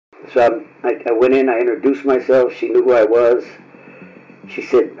So I went in, I introduced myself, she knew who I was. She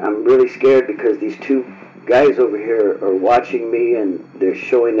said, I'm really scared because these two guys over here are watching me and they're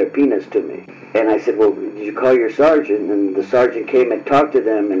showing their penis to me. And I said, well, did you call your sergeant? And the sergeant came and talked to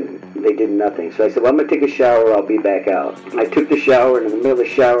them and they did nothing. So I said, well, I'm going to take a shower, I'll be back out. I took the shower and in the middle of the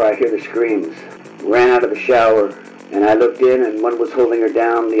shower I hear the screams. Ran out of the shower and I looked in and one was holding her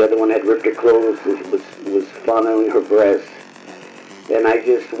down, the other one had ripped her clothes, was fondling her breast. And I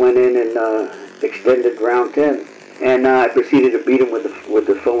just went in and extended round 10. And I proceeded to beat him with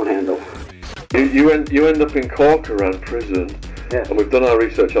the phone handle. You end up in Corcoran prison, yeah. And we've done our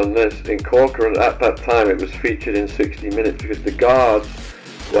research on this. In Corcoran, at that time, it was featured in 60 Minutes because the guards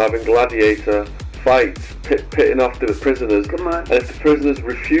were having gladiator fights, pitting off to the prisoners. Come on. And if the prisoners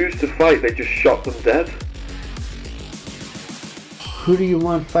refused to fight, they just shot them dead. Who do you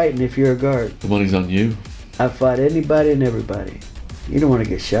want fighting if you're a guard? The money's on you. I fought anybody and everybody. You don't want to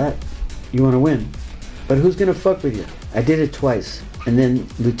get shot. You want to win. But who's going to fuck with you? I did it twice. And then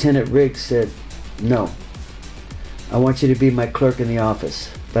Lieutenant Riggs said, no. I want you to be my clerk in the office.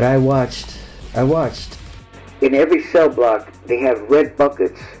 But I watched. In every cell block, they have red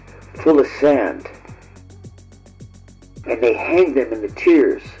buckets full of sand. And they hang them in the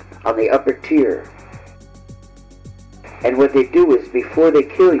tiers, on the upper tier. And what they do is, before they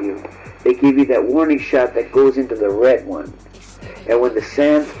kill you, they give you that warning shot that goes into the red one. And when the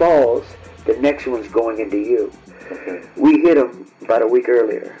sand falls, the next one's going into you. Okay. We hit him about a week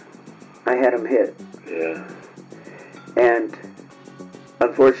earlier. I had him hit. Yeah. And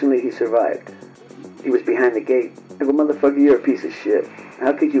unfortunately, he survived. He was behind the gate. I go, motherfucker, you're a piece of shit.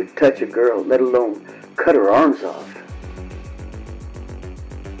 How could you touch a girl, let alone cut her arms off?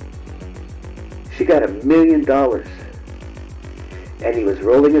 She got $1 million. And he was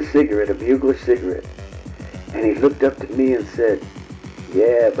rolling a cigarette, a bugler cigarette. And he looked up to me and said,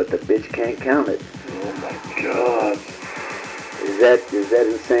 yeah, but the bitch can't count it. Oh my God. Is that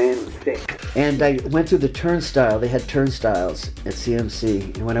insane? And I went through the turnstile. They had turnstiles at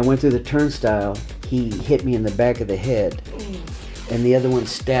CMC. And when I went through the turnstile, he hit me in the back of the head. And the other one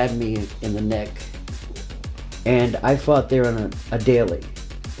stabbed me in the neck. And I fought there on a daily.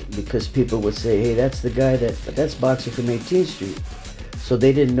 Because people would say, hey, that's the guy that's boxing from 18th Street. So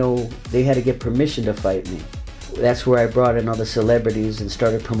they didn't know, they had to get permission to fight me. That's where I brought in all the celebrities and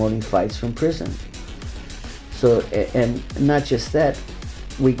started promoting fights from prison. So, and not just that,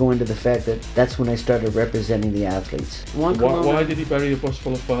 we go into the fact that that's when I started representing the athletes. Why did he bury a bus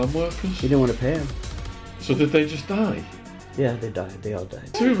full of farm workers? He didn't want to pay them. So did they just die? Yeah, they died. They all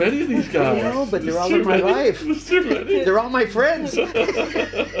died. Too many of these guys. No, but they're all in my life. There's too many. They're all my friends. We've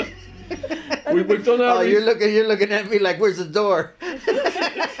done our... Oh, you're looking at me like, where's the door?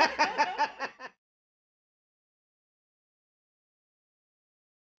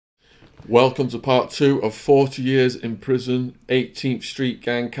 Welcome to part 2 of 40 years in prison, 18th Street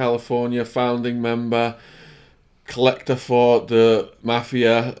Gang, California, founding member, collector for the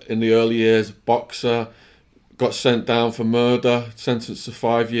mafia in the early years, boxer, got sent down for murder, sentenced to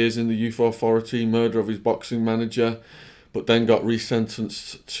 5 years in the youth authority, murder of his boxing manager, but then got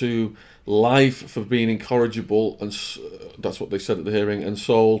resentenced to life for being incorrigible, and that's what they said at the hearing, and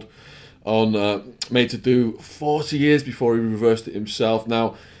sold on, made to do 40 years before he reversed it himself.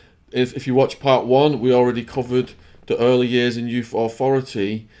 Now, if you watch part 1, we already covered the early years in youth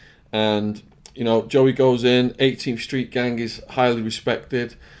authority, and you know, Joey goes in, 18th Street Gang is highly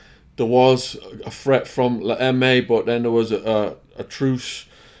respected. There was a threat from MA, but then there was a truce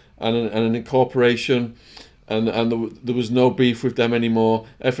and an incorporation, and there was no beef with them anymore.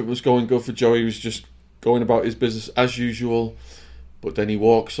 Everything was going good for Joey. He was just going about his business as usual, but then he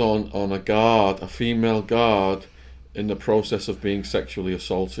walks on a guard, a female guard, in the process of being sexually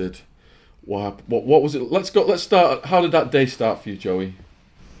assaulted. What was it? Let's start. How did that day start for you, Joey?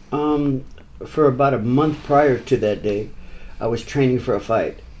 For about a month prior to that day, I was training for a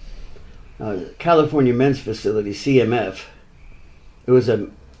fight. California Men's Facility, CMF. It was a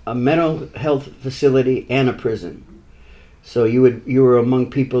mental health facility and a prison. So you were among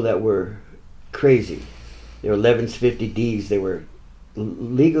people that were crazy. They were 11s, 50Ds. They were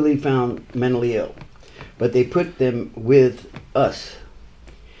legally found mentally ill. But they put them with us.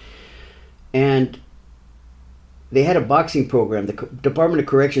 And they had a boxing program. The Department of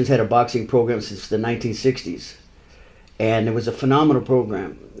Corrections had a boxing program since the 1960s. And it was a phenomenal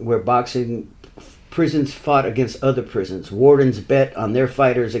program where prisons fought against other prisons. Wardens bet on their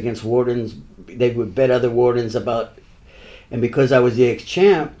fighters against wardens. They would bet other wardens about... And because I was the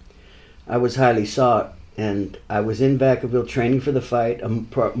ex-champ, I was highly sought. And I was in Vacaville training for the fight a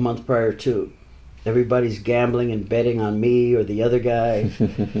month prior to. Everybody's gambling and betting on me or the other guy.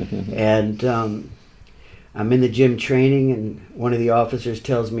 And I'm in the gym training, and one of the officers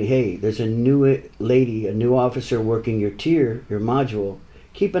tells me, hey, there's a new lady, a new officer working your tier, your module.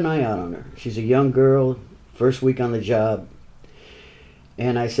 Keep an eye out on her. She's a young girl, first week on the job.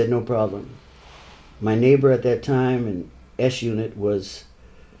 And I said, no problem. My neighbor at that time in S unit was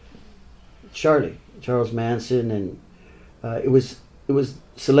Charles Manson, and it was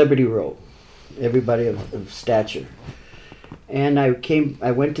celebrity row, everybody of stature. And I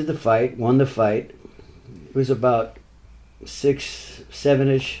went to the fight, won the fight. It was about 6,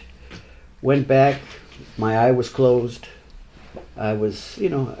 7-ish. Went back, my eye was closed. I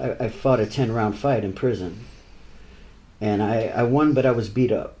fought a 10-round fight in prison. And I won, but I was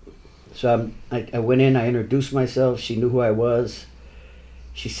beat up. So I went in, I introduced myself, she knew who I was.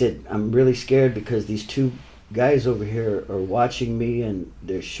 She said, I'm really scared because these two guys over here are watching me and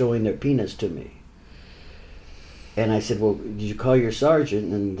they're showing their penis to me. And I said, well, did you call your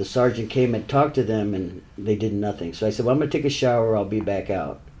sergeant? And the sergeant came and talked to them, and they did nothing. So I said, well, I'm going to take a shower, I'll be back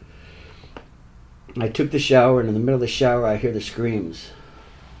out. I took the shower, and in the middle of the shower, I hear the screams.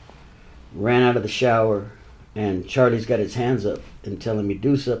 Ran out of the shower, and Charlie's got his hands up and telling me,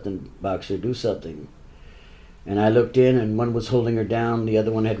 do something, boxer, do something. And I looked in, and one was holding her down, the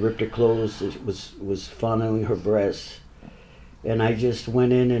other one had ripped her clothes, was fondling her breasts. And I just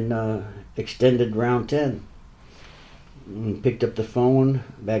went in and extended round 10. And picked up the phone.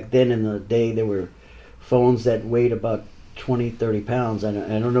 Back then in the day, there were phones that weighed about 20, 30 pounds. I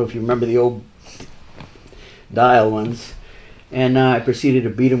don't know if you remember the old dial ones. And I proceeded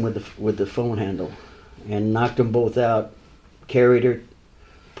to beat him with the phone handle and knocked them both out. Carried her,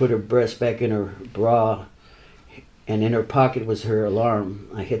 put her breast back in her bra, and in her pocket was her alarm.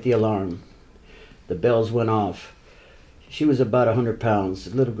 I hit the alarm. The bells went off. She was about 100 pounds,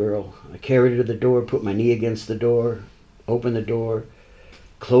 a little girl. I carried her to the door, put my knee against the door, opened the door,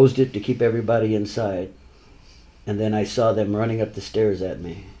 closed it to keep everybody inside. And then I saw them running up the stairs at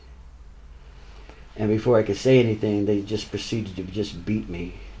me. And before I could say anything, they just proceeded to just beat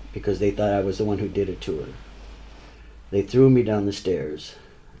me because they thought I was the one who did it to her. They threw me down the stairs.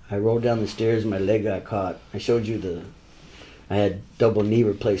 I rolled down the stairs, my leg got caught. I showed you I had double knee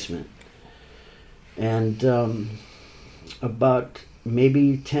replacement. And about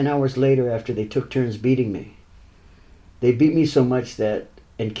maybe 10 hours later, after they took turns beating me, they beat me so much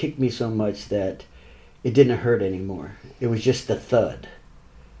and kicked me so much that it didn't hurt anymore. It was just the thud.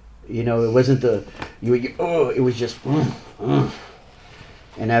 It wasn't it was just,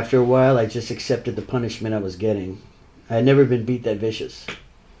 And after a while, I just accepted the punishment I was getting. I had never been beat that vicious.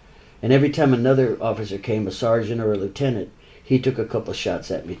 And every time another officer came, a sergeant or a lieutenant, he took a couple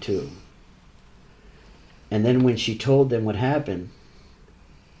shots at me too. And then when she told them what happened,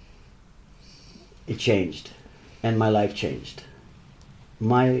 it changed. And my life changed.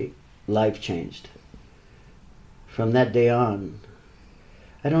 My life changed. From that day on,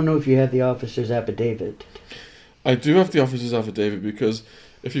 I don't know if you have the officer's affidavit. I do have the officer's affidavit because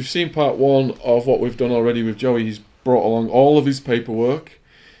if you've seen part 1 of what we've done already with Joey, he's brought along all of his paperwork.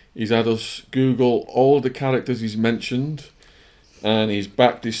 He's had us Google all the characters he's mentioned, and he's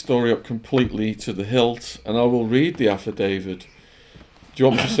backed his story up completely to the hilt. And I will read the affidavit. Do you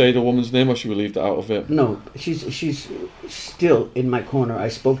want me to say the woman's name, or should we leave that out of it? No, she's still in my corner. I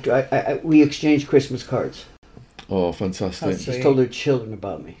spoke to her. We exchanged Christmas cards. Oh, fantastic. She's told her children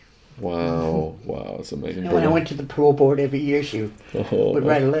about me. Wow, that's amazing. And when I went to the parole board every year, she would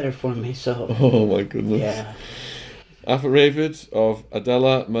write a letter for me. So. Oh, my goodness. Yeah. Affidavit of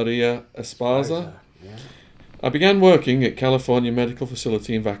Adela Maria Esparza. Yeah. I began working at California Medical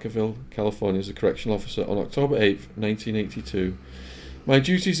Facility in Vacaville, California as a correctional officer on October 8th, 1982. My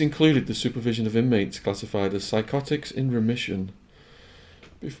duties included the supervision of inmates classified as psychotics in remission.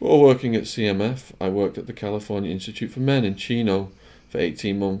 Before working at CMF, I worked at the California Institute for Men in Chino for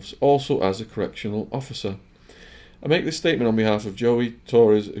 18 months, also as a correctional officer. I make this statement on behalf of Joey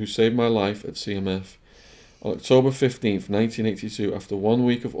Torres, who saved my life at CMF. On October 15th, 1982, after 1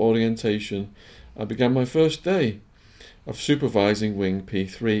 week of orientation, I began my first day of supervising Wing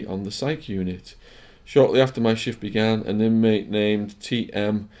P3 on the psych unit. Shortly after my shift began, an inmate named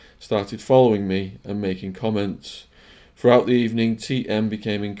TM started following me and making comments. Throughout the evening, TM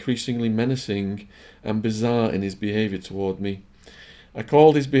became increasingly menacing and bizarre in his behaviour toward me. I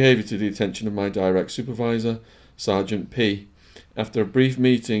called his behaviour to the attention of my direct supervisor, Sergeant P. After a brief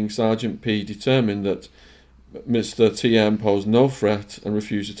meeting, Sergeant P determined that Mr. TM posed no threat and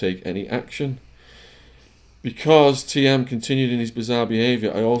refused to take any action. Because TM continued in his bizarre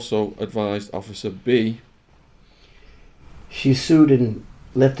behaviour, I also advised Officer B. She sued in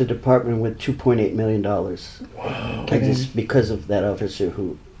left the department with $2.8 million. Wow. Because of that officer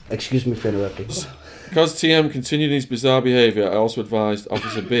who, excuse me for interrupting. Because TM continued his bizarre behaviour, I also advised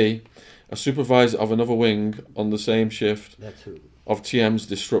Officer B, a supervisor of another wing on the same shift, of TM's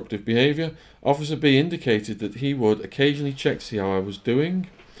disruptive behaviour. Officer B indicated that he would occasionally check to see how I was doing.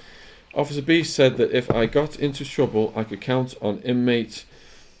 Officer B said that if I got into trouble, I could count on inmate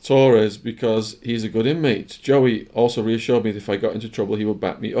Torres because he's a good inmate. Joey also reassured me that if I got into trouble, he would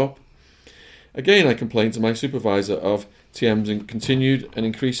back me up. Again, I complained to my supervisor of TM's continued and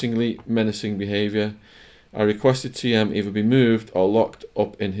increasingly menacing behaviour. I requested TM either be moved or locked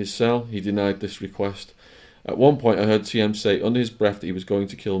up in his cell. He denied this request. At one point, I heard TM say under his breath that he was going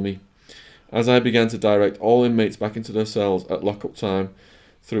to kill me. As I began to direct all inmates back into their cells at lock-up time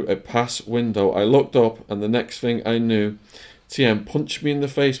through a pass window, I looked up, and the next thing I knew, TM punched me in the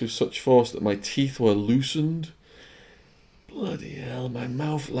face with such force that my teeth were loosened. Bloody hell, my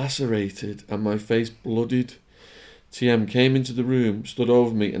mouth lacerated and my face bloodied. TM came into the room, stood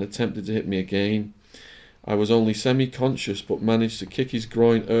over me and attempted to hit me again. I was only semi-conscious but managed to kick his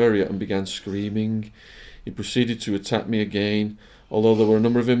groin area and began screaming. He proceeded to attack me again. Although there were a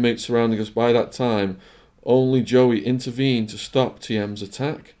number of inmates surrounding us by that time, only Joey intervened to stop TM's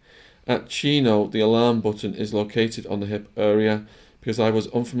attack. At Chino, the alarm button is located on the hip area. Because I was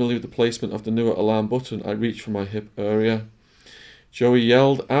unfamiliar with the placement of the newer alarm button, I reached for my hip area. Joey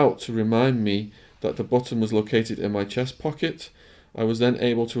yelled out to remind me that the button was located in my chest pocket. I was then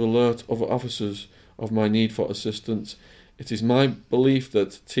able to alert other officers of my need for assistance. It is my belief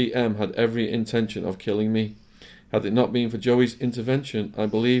that TM had every intention of killing me. Had it not been for Joey's intervention, I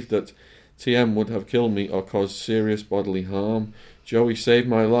believe that TM would have killed me or caused serious bodily harm. Joey saved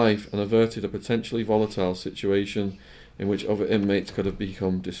my life and averted a potentially volatile situation in which other inmates could have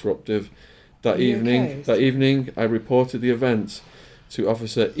become disruptive. That evening, I reported the events to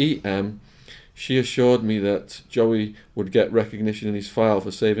Officer EM. She assured me that Joey would get recognition in his file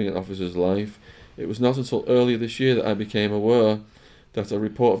for saving an officer's life. It was not until earlier this year that I became aware that a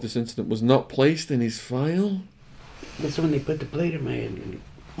report of this incident was not placed in his file. That's when they put the blade in my head.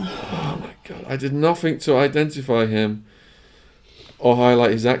 Oh my God. I did nothing to identify him or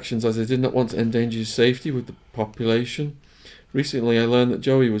highlight his actions, as I did not want to endanger his safety with the population. Recently, I learned that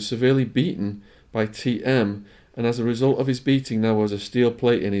Joey was severely beaten by TM, and as a result of his beating, there was a steel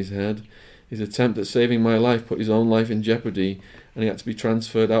plate in his head. His attempt at saving my life put his own life in jeopardy, and he had to be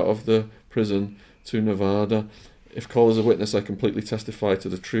transferred out of the prison to Nevada. If called as a witness, I completely testify to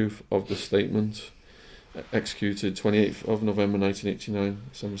the truth of the statement. Executed 28th of November 1989,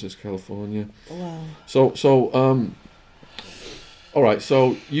 San Francisco, California. Wow. So, all right.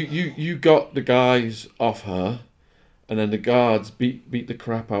 So you got the guys off her, and then the guards beat the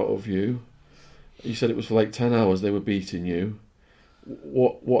crap out of you. You said it was for like 10 hours they were beating you.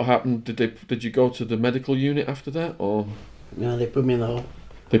 What happened? Did you go to the medical unit after that, or? No, they put me in the hole.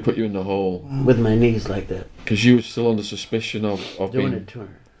 They put you in the hole with my knees like that. Because you were still under suspicion of doing it to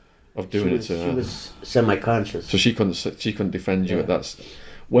her. Of doing it to her. She was semi-conscious. So she couldn't defend you at that.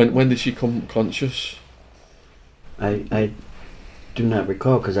 When did she come conscious? I do not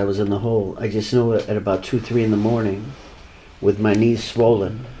recall because I was in the hole. I just know at about 2-3 in the morning, with my knees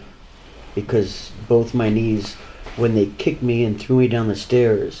swollen, because both my knees, when they kicked me and threw me down the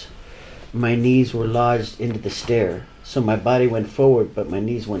stairs, my knees were lodged into the stair. So my body went forward, but my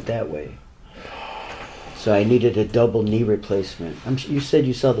knees went that way. So I needed a double knee replacement. You said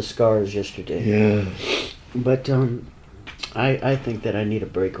you saw the scars yesterday. Yeah. But I think that I need a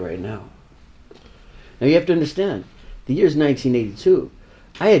break right now. Now you have to understand, the year's 1982.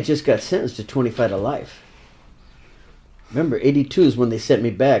 I had just got sentenced to 25 to life. Remember, 82 is when they sent me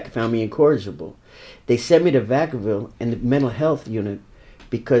back, found me incorrigible. They sent me to Vacaville in the mental health unit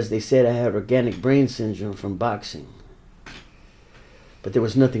because they said I had organic brain syndrome from boxing. But there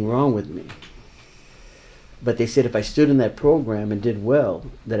was nothing wrong with me. But they said if I stood in that program and did well,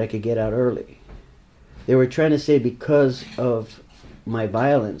 that I could get out early. They were trying to say because of my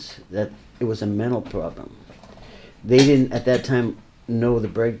violence that it was a mental problem. They didn't at that time know the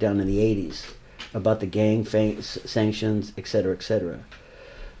breakdown in the 80s about the gang sanctions, etc., etc.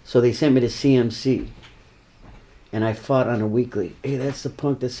 So they sent me to CMC. And I fought on a weekly. Hey, that's the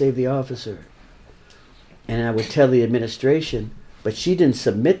punk that saved the officer. And I would tell the administration, but she didn't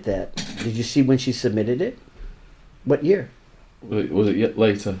submit that. Did you see when she submitted it? What year? Was it yet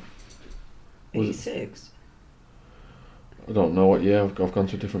later? 86. I don't know what year. I've gone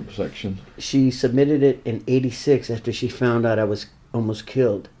to a different section. She submitted it in 86 after she found out I was almost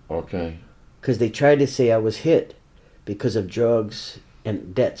killed. Okay. Because they tried to say I was hit because of drugs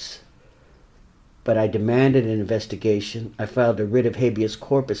and debts. But I demanded an investigation. I filed a writ of habeas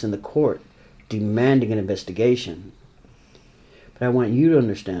corpus in the court demanding an investigation. But I want you to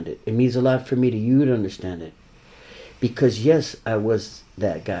understand it. It means a lot for me to you to understand it. Because yes, I was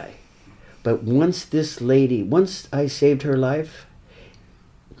that guy. But once I saved her life,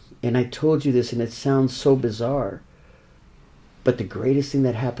 and I told you this and it sounds so bizarre, but the greatest thing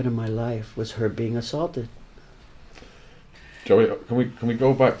that happened in my life was her being assaulted. Joey, can we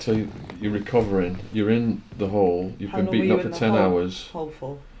go back to you recovering? You're in the hole. You've been beaten up for 10 hours. Hole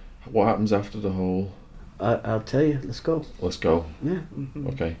for? What happens after the hole? I'll tell you. Let's go. Let's go. Yeah. Mm-hmm.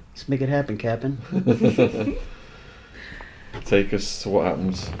 Okay. Let's make it happen, Captain. Take us to what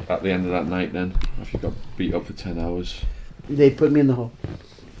happens at the end of that night then, after you got beat up for 10 hours. They put me in the hole.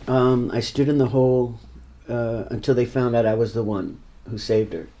 I stood in the hole until they found out I was the one who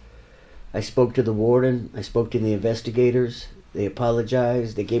saved her. I spoke to the warden. I spoke to the investigators. They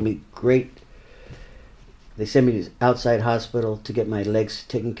apologized. They gave me They sent me to the outside hospital to get my legs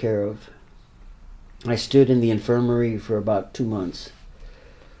taken care of. I stood in the infirmary for about 2 months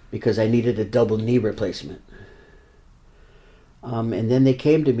because I needed a double knee replacement. And then they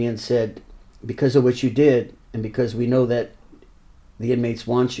came to me and said, because of what you did, and because we know that the inmates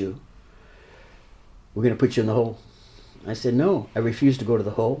want you, we're going to put you in the hole. I said, no, I refuse to go to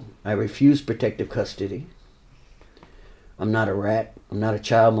the hole. I refuse protective custody. I'm not a rat. I'm not a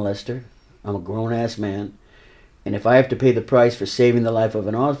child molester. I'm a grown-ass man. And if I have to pay the price for saving the life of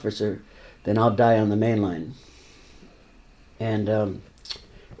an officer, then I'll die on the main line. And,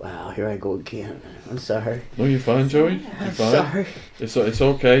 wow, here I go again. I'm sorry. No, you're fine, Joey. You're I'm fine. sorry. It's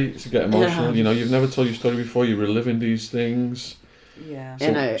okay to get emotional. You know, you've never told your story before. You're reliving these things. Yeah.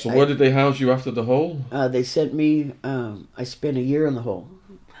 And So where did they house you after the hole? They sent me, I spent a year in the hole.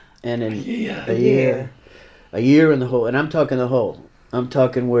 And in A year. A year in the hole. And I'm talking the hole. I'm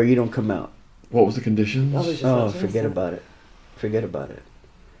talking where you don't come out. What was the conditions? Forget about it. Forget about it.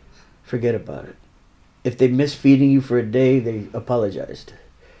 Forget about it. If they missed feeding you for a day, they apologized.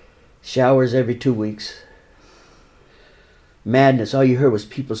 Showers every 2 weeks. Madness. All you heard was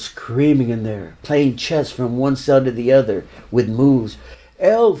people screaming in there, playing chess from one cell to the other with moves.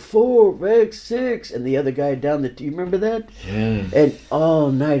 L4, X6, and the other guy down the... You remember that? Yeah. And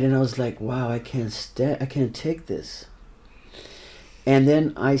all night, and I was like, wow, I can't take this. And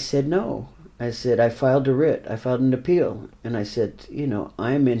then I said no. I said, I filed a writ. I filed an appeal. And I said,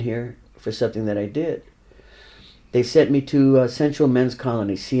 I'm in here for something that I did. They sent me to Central Men's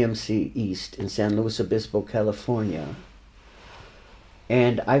Colony, CMC East, in San Luis Obispo, California.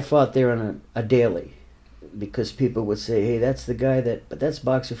 And I fought there on a daily because people would say, hey, that's the guy but that's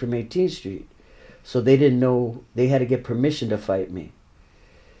boxer from 18th Street. So they didn't know, they had to get permission to fight me.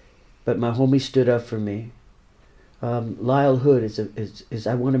 But my homie stood up for me. Lyle Hood is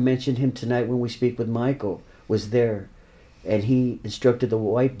I want to mention him tonight when we speak with Michael, was there. And he instructed the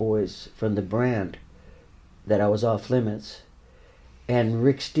white boys from the brand that I was off limits. And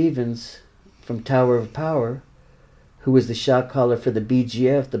Rick Stevens from Tower of Power, who was the shot caller for the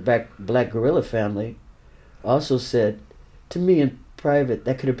BGF, the Black Gorilla family, also said to me in private,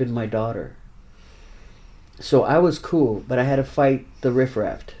 that could have been my daughter. So I was cool, but I had to fight the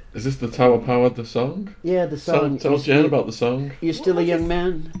riffraff. Is this the Tower Power, the song? Yeah, the song. Tell Jen about the song. You're still a young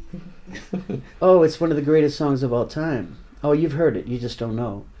man? Oh, it's one of the greatest songs of all time. Oh, you've heard it. You just don't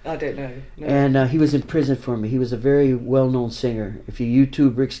know. I don't know. No. And he was in prison for me. He was a very well-known singer. If you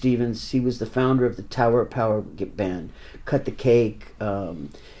YouTube Rick Stevens, he was the founder of the Tower of Power band. Cut the Cake.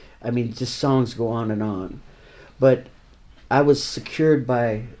 Just songs go on and on. But I was secured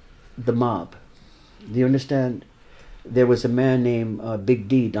by the mob. Do you understand? There was a man named Big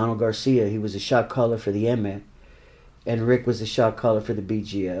D, Donald Garcia. He was a shot caller for the MA. And Rick was a shot caller for the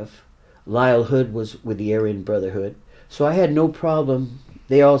BGF. Lyle Hood was with the Aryan Brotherhood. So I had no problem.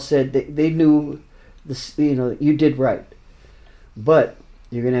 They all said they knew this, you did right. But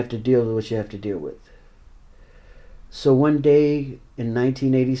you're going to have to deal with what you have to deal with. So one day in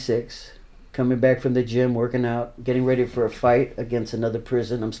 1986, coming back from the gym, working out, getting ready for a fight against another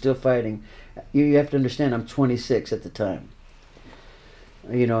prison. I'm still fighting. You have to understand, I'm 26 at the time.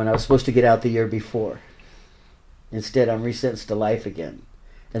 And I was supposed to get out the year before. Instead, I'm resentenced to life again.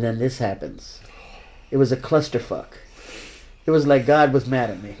 And then this happens. It was a clusterfuck. It was like God was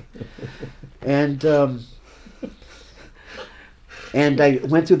mad at me. And I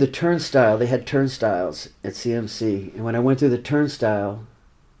went through the turnstile. They had turnstiles at CMC. And when I went through the turnstile,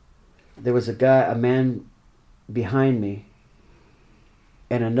 there was a man behind me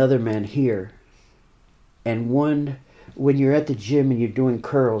and another man here. And when you're at the gym and you're doing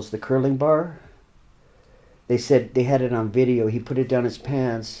curls, the curling bar, they said they had it on video. He put it down his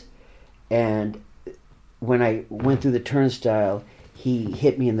pants and when I went through the turnstile, he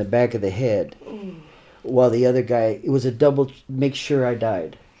hit me in the back of the head. While the other guy, it was a double, make sure I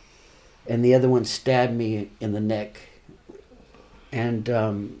died. And the other one stabbed me in the neck. And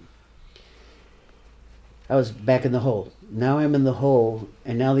I was back in the hole. Now I'm in the hole,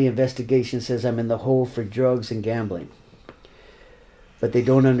 and now the investigation says I'm in the hole for drugs and gambling. But they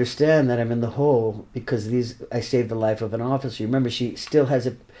don't understand that I'm in the hole because I saved the life of an officer. Remember, she still has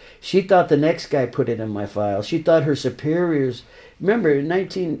it. She thought the next guy put it in my file. She thought her superiors. Remember, in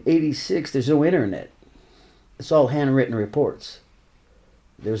 1986, there's no internet. It's all handwritten reports.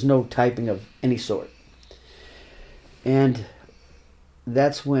 There's no typing of any sort. And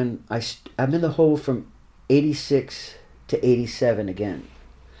that's when I'm in the hole from 86 to 87 again.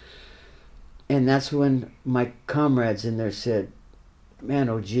 And that's when my comrades in there said, man,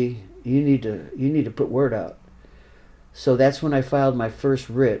 OG, you need to put word out. So that's when I filed my first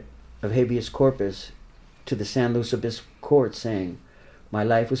writ of habeas corpus to the San Luis Obispo court saying my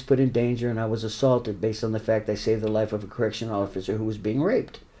life was put in danger and I was assaulted based on the fact I saved the life of a correctional officer who was being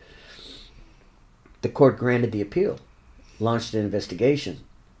raped. The court granted the appeal, launched an investigation.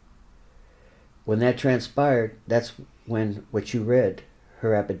 When that transpired, that's when what you read,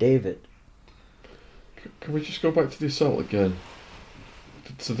 her affidavit. Can we just go back to the assault again?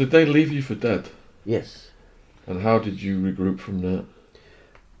 So did they leave you for dead? Yes. And how did you regroup from that?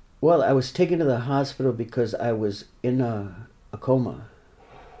 Well, I was taken to the hospital because I was in a coma.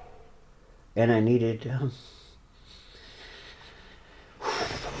 And I needed...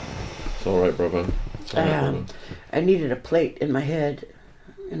 It's alright, brother. It's all right, brother. I needed a plate in my head.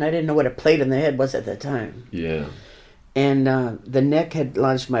 And I didn't know what a plate in the head was at the time. Yeah. And the neck had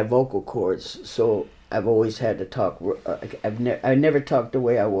launched my vocal cords, so I've always had to talk. I never talked the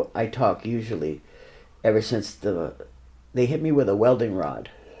way I talk usually, ever since they hit me with a welding rod,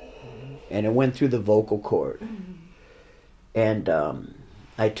 and it went through the vocal cord, and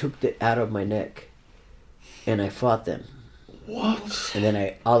I took it out of my neck, and I fought them. What? And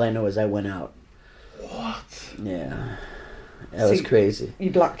then all I know is I went out. What? Yeah, that was crazy. You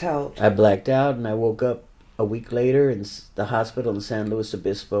blacked out. I blacked out, and I woke up a week later in the hospital in San Luis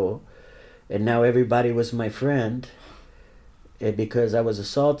Obispo, and now everybody was my friend because I was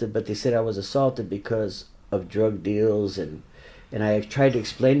assaulted, but they said I was assaulted because of drug deals, and I tried to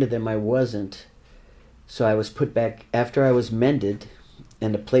explain to them I wasn't. So I was put back, after I was mended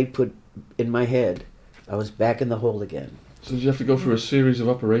and a plate put in my head, I was back in the hole again. So did you have to go through a series of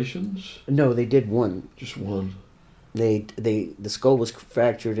operations? No, they did one. Just one? The skull was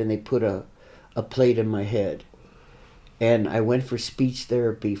fractured and they put a plate in my head. And I went for speech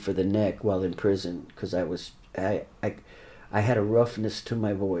therapy for the neck while in prison because I had a roughness to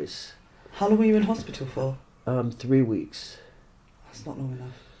my voice. How long were you in hospital for? 3 weeks. That's not long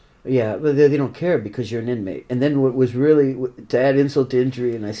enough. Yeah, but they don't care because you're an inmate. And then what was really, to add insult to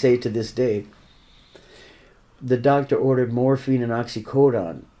injury, and I say it to this day, the doctor ordered morphine and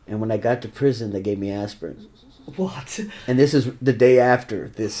oxycodone. And when I got to prison, they gave me aspirin. What? And this is the day after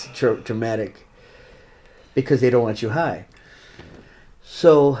this traumatic, because they don't want you high.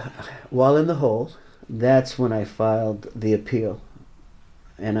 So while in the hole, that's when I filed the appeal.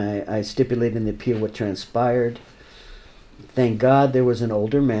 And I stipulated in the appeal what transpired. Thank God there was an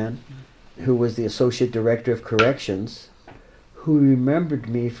older man who was the Associate Director of Corrections who remembered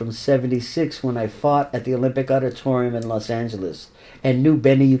me from 76 when I fought at the Olympic Auditorium in Los Angeles and knew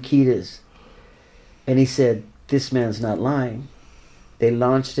Benny Urquidez. And he said, this man's not lying. They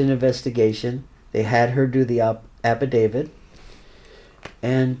launched an investigation. They had her do the affidavit.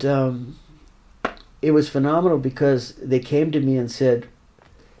 And it was phenomenal because they came to me and said,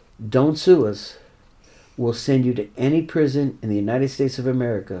 don't sue us. We'll send you to any prison in the United States of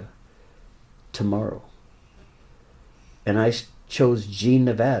America tomorrow. And I chose Jean,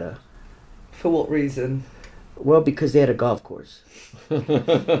 Nevada. For what reason? Well, because they had a golf course.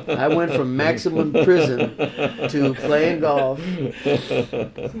 I went from maximum prison to playing golf.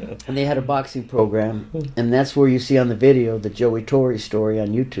 And they had a boxing program. And that's where you see on the video the Joey Torres story on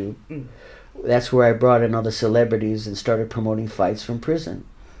YouTube. That's where I brought in all the celebrities and started promoting fights from prison.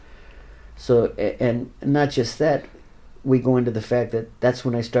 So, and not just that, we go into the fact that that's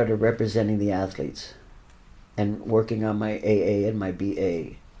when I started representing the athletes and working on my AA and my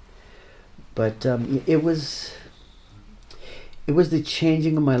BA. But it was the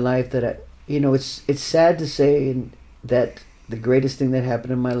changing of my life that it's sad to say that the greatest thing that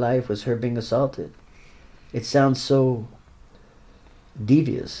happened in my life was her being assaulted. It sounds so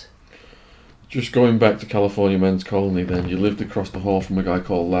devious. Just going back to California Men's Colony then, you lived across the hall from a guy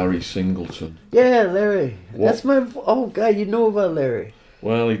called Larry Singleton. Yeah, Larry. What? That's my... Oh, God, you know about Larry.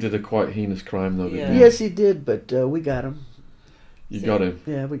 Well, he did a quite heinous crime, though, didn't Yeah. he? Yes, he did, but we got him. You got him.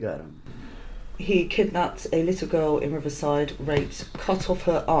 Yeah, we got him. He kidnapped a little girl in Riverside, raped, cut off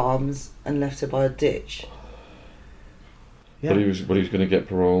her arms, and left her by a ditch. Yeah. But he was going to get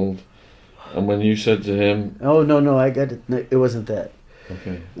paroled. And when you said to him, Oh, no, I got it. No, it wasn't that.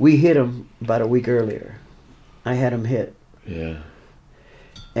 okay, We hit him about a week earlier. I had him hit. yeah,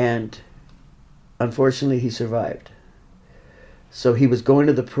 And unfortunately, he survived. So he was going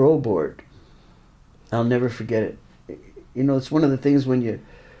to the parole board. I'll never forget it. You know, it's one of the things when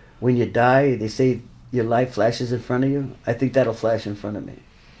you die, they say your life flashes in front of you. I think that'll flash in front of me.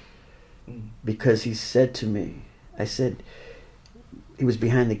 Because he said to me, I said, he was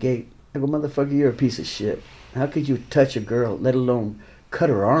behind the gate. I go, motherfucker, you're a piece of shit. How could you touch a girl, let alone cut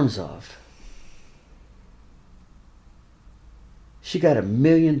her arms off? She got $1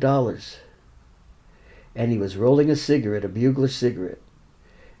 million. And he was rolling a cigarette, a bugler cigarette.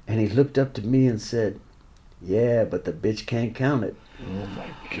 And he looked up to me and said, yeah, but the bitch can't count it. oh my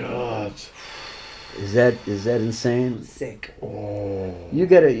God, Is that insane? Sick. oh. You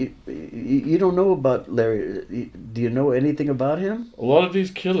don't know about Larry. Do you know anything about him? A lot of these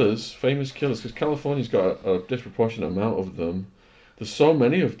killers, famous killers, because California's got a disproportionate amount of them. There's so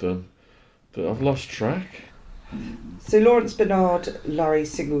many of them that I've lost track. So Lawrence Bernard Larry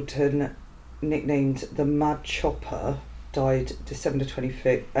Singleton, nicknamed the Mad Chopper, died December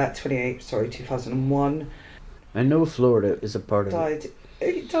 28th, 2001. I know Florida is a part of it.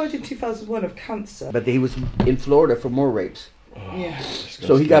 He died in 2001 of cancer. But he was in Florida for more rapes. Oh, Yeah.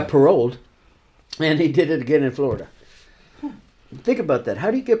 So he got paroled, and he did it again in Florida. Think about that.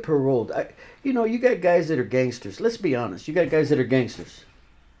 How do you get paroled? You got guys that are gangsters. Let's be honest. You got guys that are gangsters.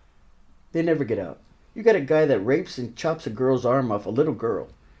 They never get out. You got a guy that rapes and chops a girl's arm off, a little girl,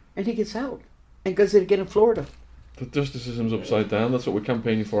 and he gets out. And does it again in Florida. The justice system's upside down. That's what we're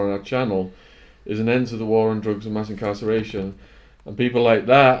campaigning for on our channel, is an end to the war on drugs and mass incarceration. And people like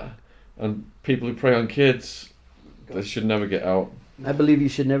that, and people who prey on kids, they should never get out. I believe you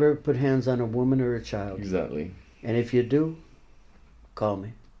should never put hands on a woman or a child. Exactly. And if you do, call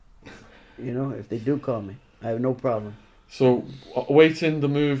me. If they do, call me. I have no problem. So, awaiting the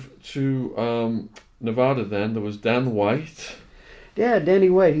move to Nevada then, there was Dan White. Yeah, Danny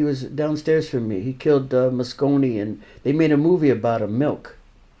White, he was downstairs from me. He killed Moscone, and they made a movie about him, Milk.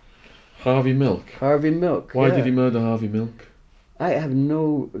 Harvey Milk. Harvey Milk. Why yeah. did he murder Harvey Milk? I have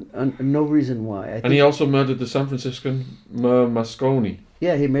no reason why. And he also murdered the San Franciscan Mayor Moscone.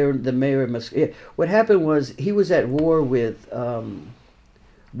 Yeah, he married the mayor of Moscone. Yeah. What happened was he was at war with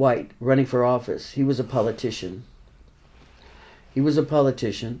White, running for office. He was a politician.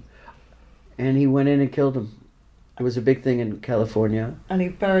 And he went in and killed him. It was a big thing in California. And he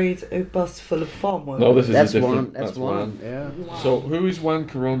buried a bus full of farm workers. No, this is That's a different. one. That's one. Yeah. Wow. So, who is Juan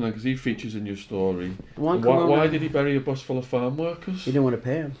Corona? Because he features in your story. Juan And why Corona- did he bury a bus full of farm workers? He didn't want to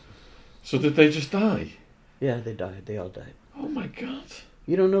pay him. So did they just die? Yeah, they died. They all died. Oh my God!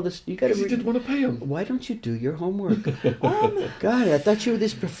 You don't know this. You got Because he to. didn't want to pay them. Why don't you do your homework? God, I thought you were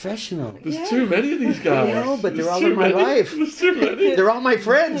this professional. There's too many of these guys. I know, but they're There's all too in my many. life. There's too many. They're all my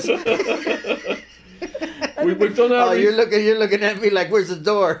friends. We've done our. Oh, you're looking at me like, where's the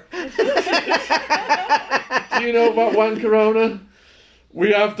door? Do you know about Juan Corona?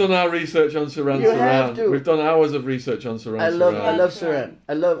 We have done our research on Saran You have Saran. to. We've done hours of research on Saran I love Saran.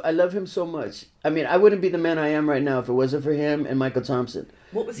 Saran. I love him so much. I mean, I wouldn't be the man I am right now if it wasn't for him and Michael Thompson.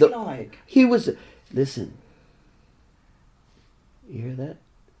 What was The- he like? He was. Listen. You hear that?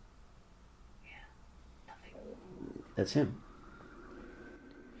 That's him.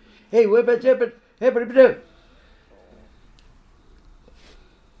 Hey, whip it.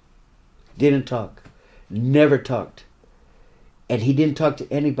 Didn't talk. Never talked. And he didn't talk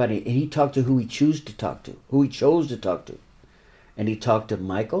to anybody. And he talked to who he chose to talk to. Who he chose to talk to. And he talked to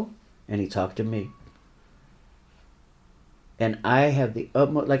Michael. And he talked to me. And I have the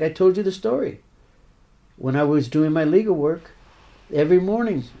utmost... Like I told you the story. When I was doing my legal work, every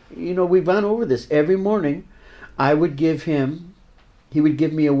morning, we've gone over this. Every morning, I would give him... He would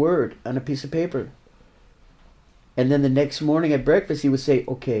give me a word on a piece of paper. And then the next morning at breakfast, he would say,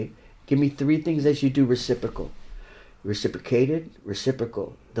 okay, give me 3 things that you do reciprocal. Reciprocated,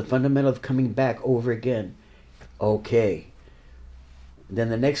 reciprocal. The fundamental of coming back over again. Okay. Then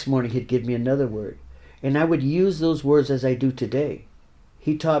the next morning, he'd give me another word. And I would use those words as I do today.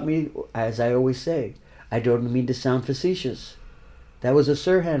 He taught me, as I always say, I don't mean to sound facetious. That was a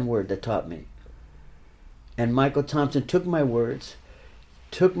Sirhan word that taught me. And Michael Thompson took my words,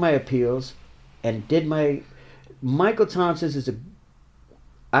 took my appeals, and did my... Michael Thompson is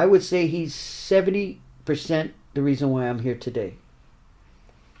I would say he's 70% the reason why I'm here today.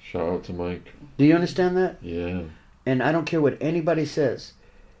 Shout out to Mike. Do you understand that? Yeah. And I don't care what anybody says.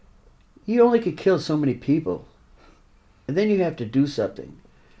 You only could kill so many people. And then you have to do something.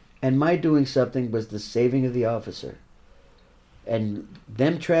 And my doing something was the saving of the officer. And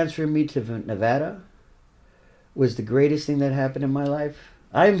them transferring me to Nevada was the greatest thing that happened in my life.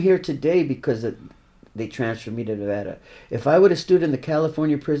 I'm here today because they transferred me to Nevada. If I would have stood in the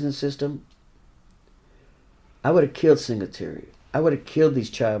California prison system, I would have killed Singletary. I would have killed these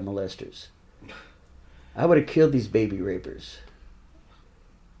child molesters. I would have killed these baby rapers.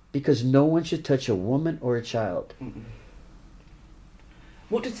 Because no one should touch a woman or a child. Mm-mm.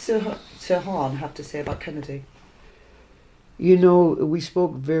 What did Sirhan have to say about Kennedy? You know, we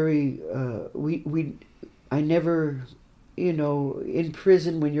spoke very, I never, you know, in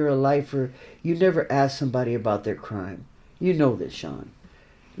prison when you're a lifer, you never ask somebody about their crime. You know this, Sean.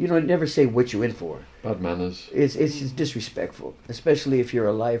 You don't never say what you in for. Bad manners. It's just disrespectful, especially if you're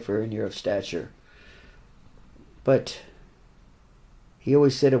a lifer and you're of stature. But he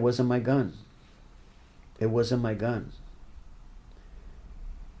always said it wasn't my gun. It wasn't my gun.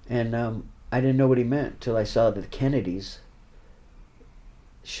 And I didn't know what he meant till I saw that the Kennedys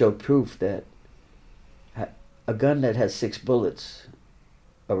showed proof that a gun that has 6 bullets,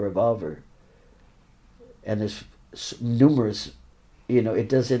 a revolver, and there's numerous, you know, it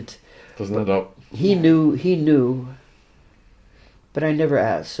doesn't add up. He knew, but I never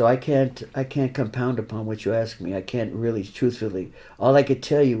asked, so I can't compound upon what you asked me. I can't really, truthfully. All I could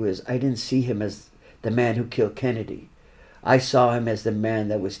tell you is I didn't see him as the man who killed Kennedy. I saw him as the man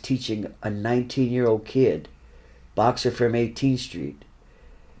that was teaching a 19-year-old kid, boxer from 18th Street,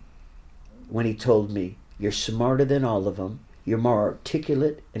 when he told me, "You're smarter than all of them. You're more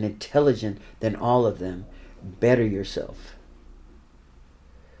articulate and intelligent than all of them. Better yourself."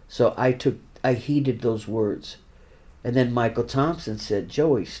 So I heeded those words. And then Michael Thompson said,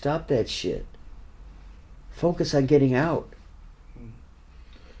 "Joey, stop that shit. Focus on getting out."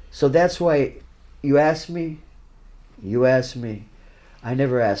 So that's why you asked me. I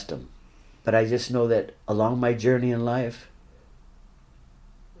never asked him. But I just know that along my journey in life,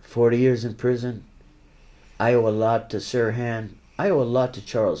 40 years in prison, I owe a lot to Sirhan. I owe a lot to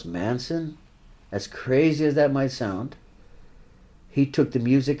Charles Manson. As crazy as that might sound, he took the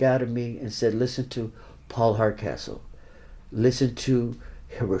music out of me and said, listen to Paul Hardcastle. Listen to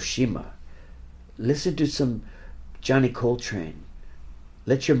Hiroshima. Listen to some Johnny Coltrane.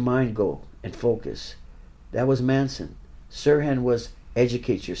 Let your mind go and focus. That was Manson. Sirhan was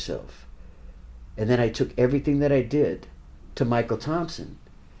educate yourself. And then I took everything that I did to Michael Thompson.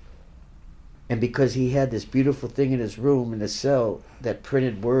 And because he had this beautiful thing in his room, in his cell, that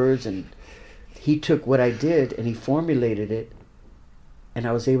printed words, and he took what I did and he formulated it, and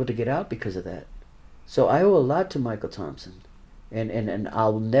I was able to get out because of that. So I owe a lot to Michael Thompson. And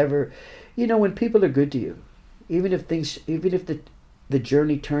I'll never, you know, when people are good to you, even if the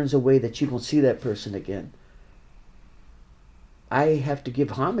journey turns away that you don't see that person again, I have to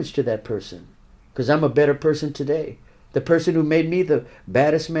give homage to that person because I'm a better person today. The person who made me the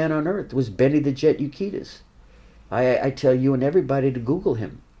baddest man on earth was Benny the Jet Euclides. I tell you and everybody to Google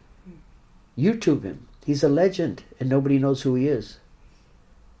him. YouTube him. He's a legend and nobody knows who he is.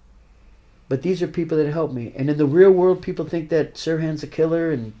 But these are people that help me. And in the real world, people think that Sirhan's a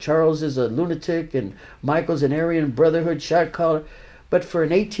killer and Charles is a lunatic and Michael's an Aryan Brotherhood shot caller. But for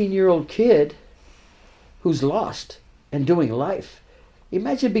an 18-year-old kid who's lost and doing life,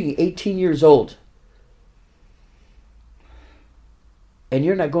 imagine being 18 years old and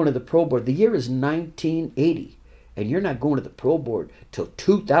you're not going to the pro board. The year is 1980 and you're not going to the pro board till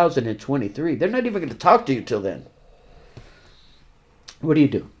 2023. They're not even going to talk to you till then. What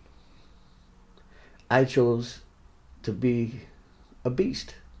do? I chose to be a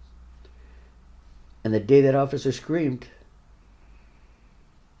beast. And the day that officer screamed,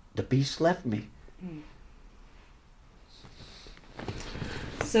 the beast left me.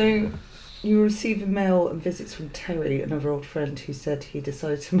 So you were receiving mail and visits from Terry, another old friend who said he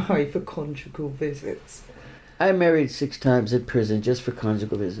decided to marry for conjugal visits. I married 6 times in prison just for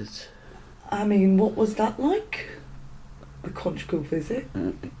conjugal visits. I mean, what was that like? A conjugal visit?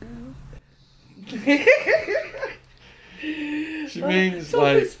 She means talk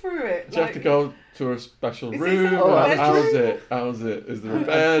like us through it. do you have to go to a special room? a How's it? Is there a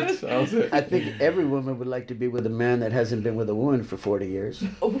bed? How's it? I think every woman would like to be with a man that hasn't been with a woman for 40 years.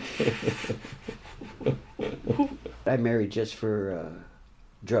 I married just for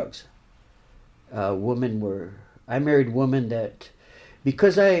drugs. I married women that,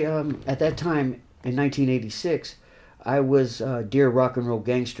 because I, at that time in 1986, I was Dear Rock and Roll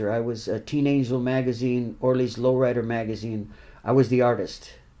Gangster. I was Teen Angel magazine, Orly's Lowrider magazine. I was the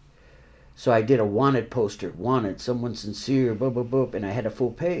artist. So I did a wanted poster, wanted, someone sincere, blah, blah, blah, and I had a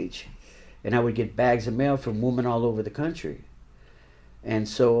full page. And I would get bags of mail from women all over the country. And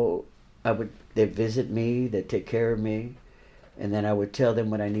so they'd visit me, they'd take care of me, and then I would tell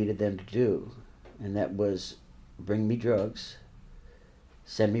them what I needed them to do. And that was bring me drugs,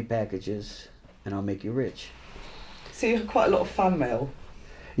 send me packages, and I'll make you rich. So you had quite a lot of fan mail.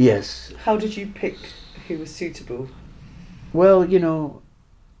 Yes. How did you pick who was suitable? Well, you know,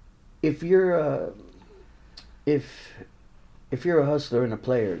 if you're a hustler and a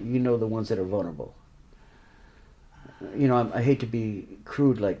player, you know the ones that are vulnerable. You know, I hate to be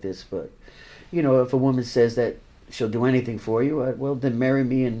crude like this, but, you know, if a woman says that she'll do anything for you, well, then marry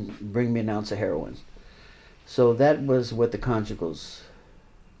me and bring me an ounce of heroin. So that was what the conjugals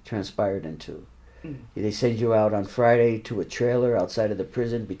transpired into. They send you out on Friday to a trailer outside of the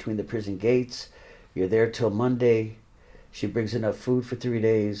prison, between the prison gates. You're there till Monday. She brings enough food for 3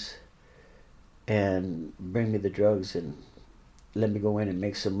 days and bring me the drugs and let me go in and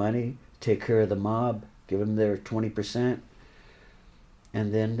make some money, take care of the mob, give them their 20%,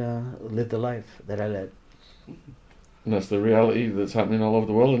 and then live the life that I led. And that's the reality that's happening all over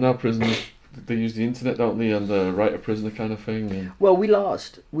the world. And now prisoners, they use the internet, don't they, and the right of prisoner kind of thing. And... Well, we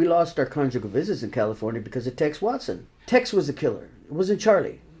lost our conjugal visits in California because of Tex Watson. Tex was the killer. It wasn't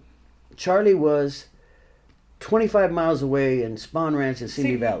Charlie. Charlie was 25 miles away in Spawn Ranch in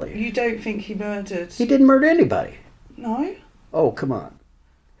Simi Valley. You don't think he murdered... He didn't murder anybody. No? Oh, come on.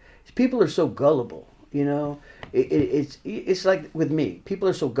 People are so gullible, you know. It's like with me. People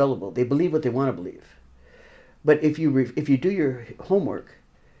are so gullible. They believe what they want to believe. But if you do your homework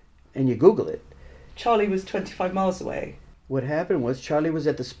and you Google it... Charlie was 25 miles away. What happened was Charlie was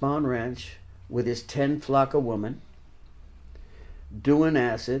at the Spawn Ranch with his 10 flock of women, doing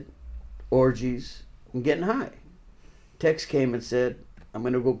acid, orgies, and getting high. Tex came and said, I'm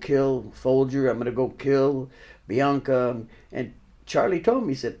going to go kill Folger, I'm going to go kill Bianca. And Charlie told me,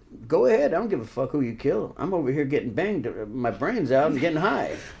 he said, go ahead, I don't give a fuck who you kill. I'm over here getting banged, my brains out and getting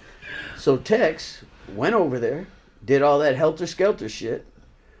high. So Tex went over there, did all that helter-skelter shit,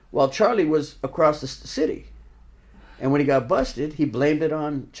 while Charlie was across the city. And when he got busted, he blamed it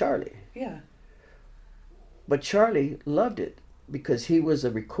on Charlie. Yeah. But Charlie loved it because he was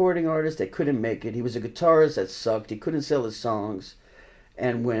a recording artist that couldn't make it. He was a guitarist that sucked. He couldn't sell his songs.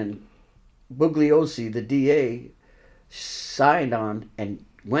 And when Bugliosi, the DA, signed on and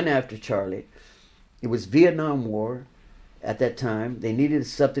went after Charlie, it was Vietnam War at that time. They needed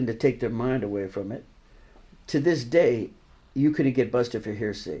something to take their mind away from it. To this day, you couldn't get busted for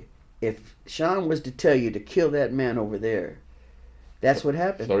hearsay. If Sean was to tell you to kill that man over there, that's what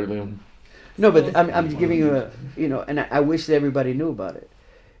happened. Sorry, Liam. No, but I'm giving you a, you know, and I wish that everybody knew about it.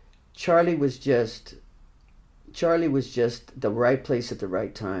 Charlie was just the right place at the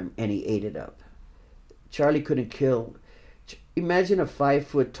right time, and he ate it up. Charlie couldn't kill. Imagine a 5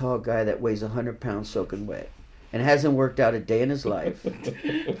 foot tall guy that weighs 100 pounds soaking wet and hasn't worked out a day in his life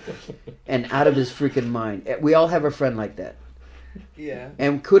and out of his freaking mind. We all have a friend like that. Yeah.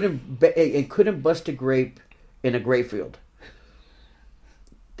 And couldn't bust a grape in a grape field.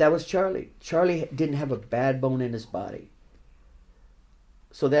 That was Charlie. Charlie didn't have a bad bone in his body.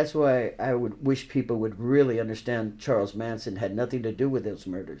 So that's why I would wish people would really understand Charles Manson had nothing to do with those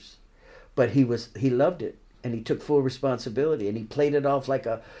murders. But he loved it, and he took full responsibility, and he played it off like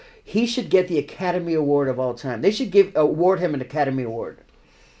he should get the Academy Award of all time. They should award him an Academy Award.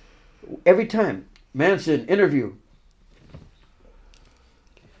 Every time. Manson, interview.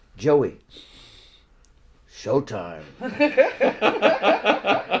 Joey. Showtime.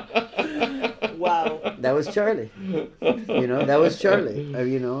 Wow. That was Charlie. You know, that was Charlie.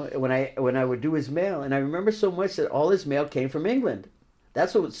 You know, when I would do his mail, and I remember so much that all his mail came from England.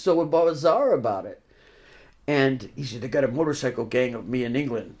 That's what's so bizarre about it. And he said, they got a motorcycle gang of me in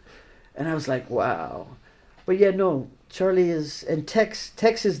England. And I was like, wow. But yeah, no, Charlie is, and Tex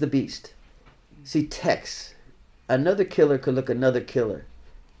is the beast. See, Tex, another killer could look another killer.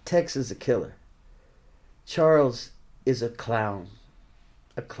 Tex is a killer. Charles is a clown.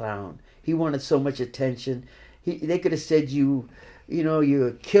 A clown. He wanted so much attention. They could have said you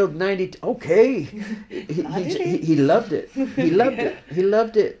killed 90. Okay. He loved it. He loved it. He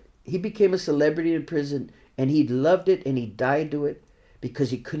loved it. He became a celebrity in prison, and he loved it, and he died to it because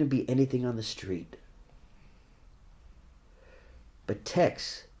he couldn't be anything on the street. But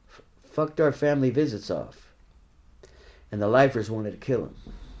Tex fucked our family visits off, and the lifers wanted to kill him.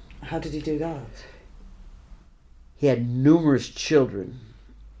 How did he do that? He had numerous children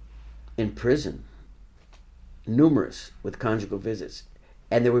in prison, numerous, with conjugal visits,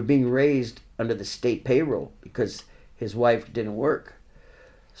 and they were being raised under the state payroll because his wife didn't work.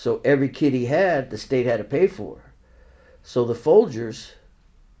 So every kid he had, the state had to pay for. So the Folgers,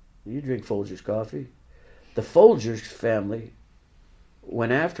 you drink Folgers coffee, the Folgers family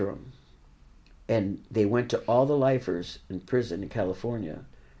went after him. And they went to all the lifers in prison in California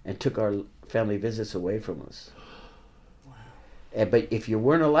and took our family visits away from us. Wow. But if you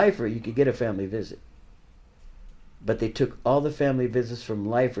weren't a lifer, you could get a family visit. But they took all the family visits from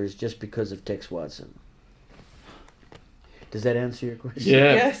lifers just because of Tex Watson. Does that answer your question?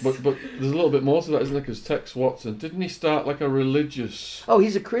 Yeah, Yes. but there's a little bit more to that, isn't there? Because Tex Watson, didn't he start like a religious... Oh,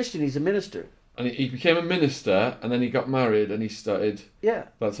 he's a Christian. He's a minister. And he became a minister, and then he got married, and he started... Yeah.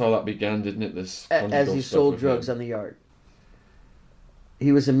 That's how that began, didn't it? This As he sold drugs on the yard.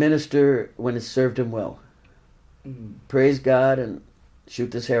 He was a minister when it served him well. Praise God and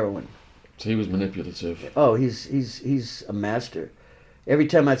shoot this heroin. So he was manipulative. Oh, he's a master. Every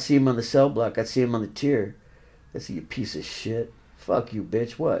time I'd see him on the cell block, I'd see him on the tier. I'd say, you piece of shit. Fuck you,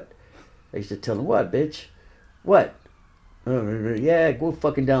 bitch. What? I used to tell him, what, bitch? What? Yeah, go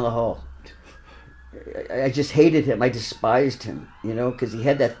fucking down the hall. I just hated him. I despised him, you know, because he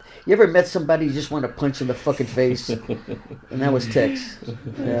had that... You ever met somebody you just want to punch in the fucking face? And that was Tex.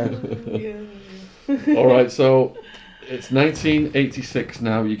 Yeah. All right, so it's 1986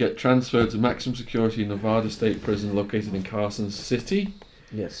 now. You get transferred to maximum security Nevada State Prison located in Carson City.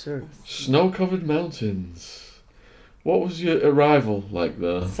 Yes, sir. Snow-covered mountains. What was your arrival like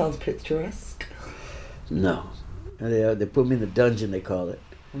there? Sounds picturesque. No. They put me in the dungeon, they call it.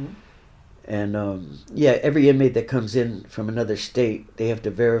 Mm-hmm. And, every inmate that comes in from another state, they have to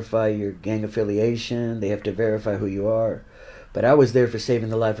verify your gang affiliation. They have to verify who you are. But I was there for saving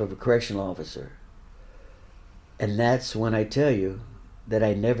the life of a correctional officer. And that's when I tell you that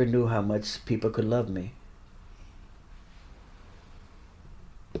I never knew how much people could love me.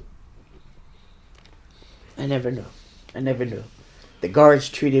 I never knew. The guards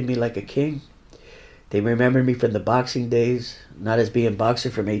treated me like a king. They remembered me from the boxing days, not as being boxer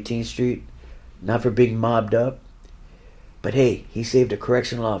from 18th Street, not for being mobbed up. But hey, he saved a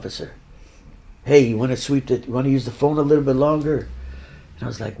correctional officer. Hey, you want to use the phone a little bit longer? And I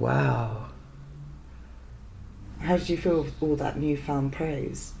was like, wow. How did you feel with all that newfound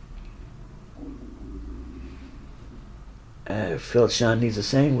praise? I felt Sean needs a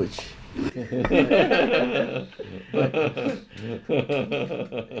sandwich. But,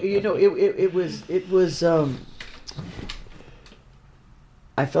 you know, it was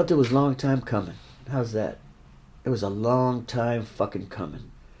I felt it was a long time coming. How's that? It was a long time fucking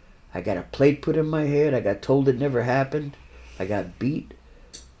coming. I got a plate put in my head. I got told it never happened. I got beat.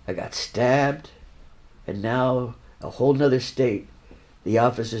 I got stabbed. And now, a whole nother state, the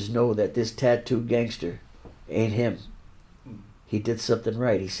officers know that this tattooed gangster ain't him. He did something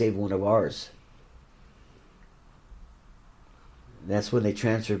right. He saved one of ours. That's when they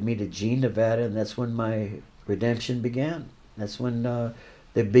transferred me to Jean, Nevada, and that's when my redemption began. That's when the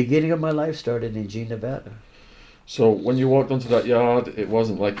beginning of my life started in Jean, Nevada. So when you walked onto that yard, it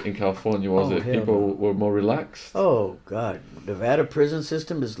wasn't like in California, was it? People were more relaxed? Oh, God. Nevada prison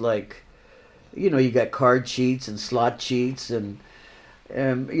system is like, you know, you got card cheats and slot cheats, and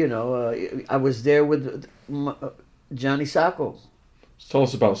you know, I was there with Johnny Sacco. Tell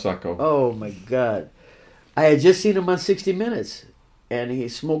us about Sacco. Oh, my God. I had just seen him on 60 Minutes, and he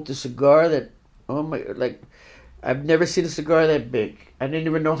smoked a cigar that, oh, my, like, I've never seen a cigar that big. I didn't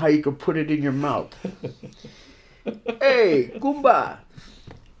even know how you could put it in your mouth. Hey, Goomba!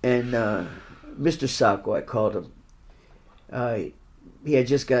 And Mr. Sacco, I called him. He had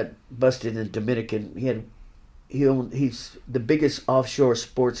just got busted in Dominican. He's the biggest offshore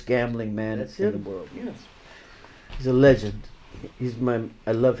sports gambling man in the world. Yes. He's a legend.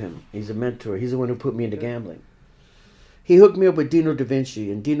 I love him. He's a mentor. He's the one who put me into gambling. He hooked me up with Dino Da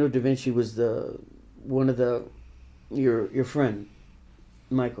Vinci, and Dino Da Vinci was your friend,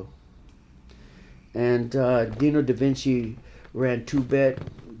 Michael. And Dino Da Vinci ran 2Bet,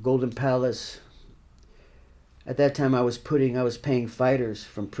 Golden Palace. At that time, I was paying fighters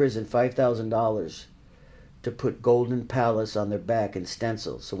from prison $5,000 to put Golden Palace on their back in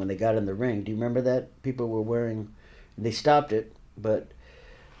stencils. So when they got in the ring, do you remember that? People were wearing... They stopped it, but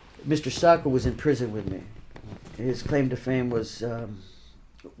Mr. Sacco was in prison with me. His claim to fame was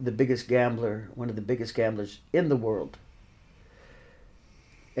the biggest gambler, one of the biggest gamblers in the world.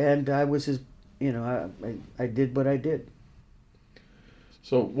 And I was his, you know, I did what I did.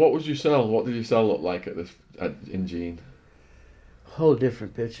 So what would you sell? What did your cell look like in Jean? Whole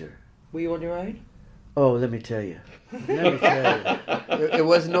different picture. Were you on your own? Oh, let me tell you. It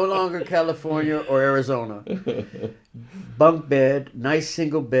was no longer California or Arizona. Bunk bed, nice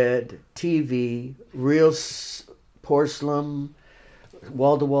single bed, TV, real porcelain,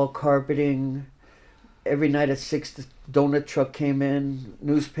 wall-to-wall carpeting. Every night at 6, the donut truck came in,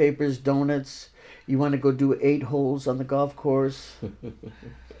 newspapers, donuts. You want to go do 8 holes on the golf course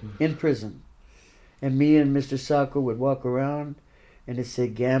in prison. And me and Mr. Sacco would walk around and it'd say,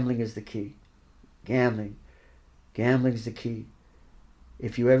 gambling is the key. Gambling. Gambling's the key.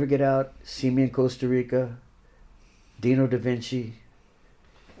 If you ever get out, see me in Costa Rica, Dino Da Vinci.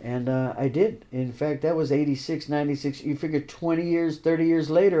 And I did. In fact, that was 86, 96. You figure 20 years, 30 years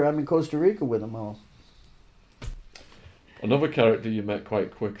later, I'm in Costa Rica with them all. Another character you met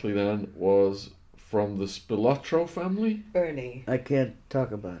quite quickly then was from the Spilotro family? Ernie. I can't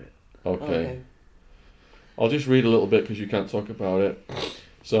talk about it. Okay. I'll just read a little bit because you can't talk about it.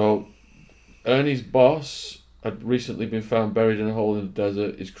 So, Ernie's boss had recently been found buried in a hole in the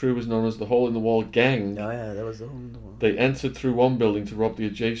desert. His crew was known as the Hole in the Wall Gang. Oh yeah, that was the Hole in the Wall. They entered through one building to rob the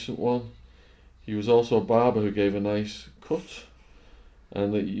adjacent one. He was also a barber who gave a nice cut.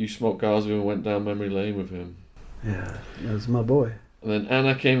 And that you smoked Gaza and went down memory lane with him. Yeah, that was my boy. And then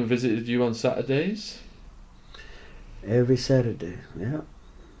Anna came and visited you on Saturdays? Every Saturday, yeah.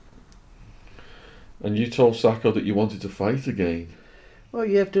 And you told Sacco that you wanted to fight again. Well,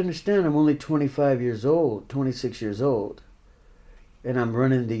 you have to understand, I'm only 25 years old, 26 years old. And I'm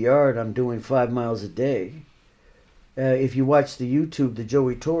running the yard, I'm doing 5 miles a day. If you watch the YouTube, the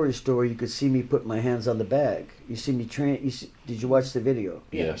Joey Torres story, you could see me put my hands on the bag. You see me train. Did you watch the video?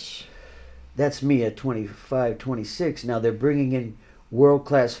 Yes. That's me at 25, 26. Now they're bringing in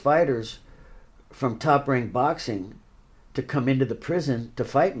world-class fighters from top-ranked boxing to come into the prison to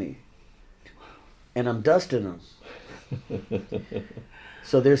fight me. And I'm dusting them.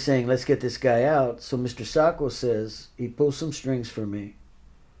 So they're saying, let's get this guy out. So Mr. Sacco says, he pulls some strings for me.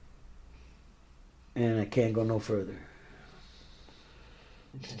 And I can't go no further.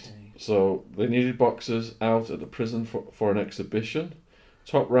 So they needed boxers out at the prison for an exhibition.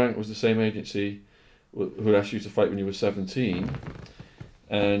 Top Rank was the same agency who had asked you to fight when you were 17.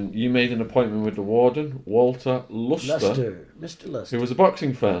 And you made an appointment with the warden, Walter Luster. Mr. Luster. Who was a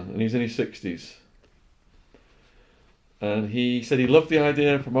boxing fan, and he's in his 60s. And he said he loved the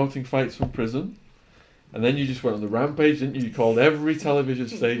idea of promoting fights from prison. And then you just went on the rampage, didn't you? You called every television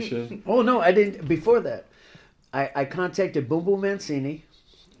station. Oh, no, I didn't. Before that, I contacted Boom Boom Mancini.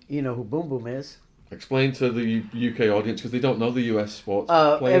 You know who Boom Boom is. Explain to the UK audience, because they don't know the US sports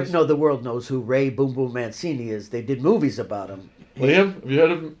players. No, the world knows who Ray Boom Boom Mancini is. They did movies about him. Liam, have you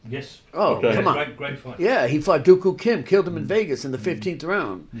heard of him? Yes. Oh, Okay. come on. Great fight. Yeah, he fought Dooku Kim, killed him in Vegas in the 15th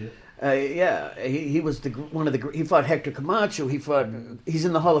round. Yeah. He was he fought Hector Camacho. He's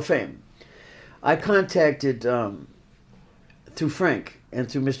in the Hall of Fame. I contacted through Frank and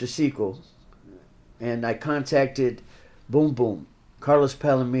through Mr. Sequel, and I contacted Boom Boom, Carlos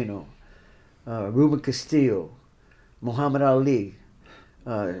Palomino, Ruben Castillo, Muhammad Ali,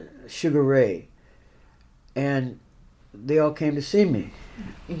 Sugar Ray, and they all came to see me.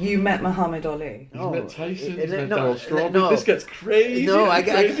 You met Muhammad Ali. He's met Tyson, he's met no, Donald Strawberry. no. This gets crazy. No, I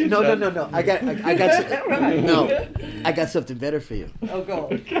crazy, got Right. no. I got something better for you. Oh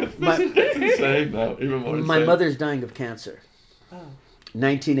God. It's insane now, even more My insane. mother's dying of cancer. Oh.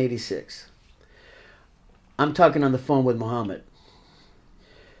 1986. I'm talking on the phone with Muhammad.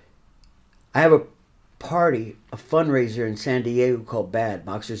 I have a party, a fundraiser in San Diego called BAD,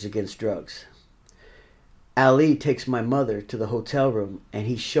 Boxers Against Drugs. Ali takes my mother to the hotel room and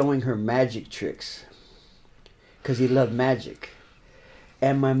he's showing her magic tricks because he loved magic.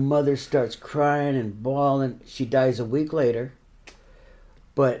 And my mother starts crying and bawling. She dies a week later.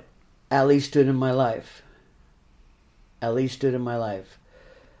 But Ali stood in my life. Ali stood in my life.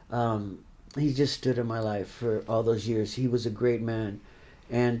 He just stood in my life for all those years. He was a great man.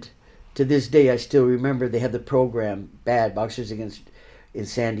 And to this day, I still remember they had the program, BAD, Boxers Against, in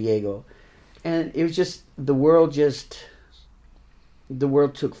San Diego. And it was just, the world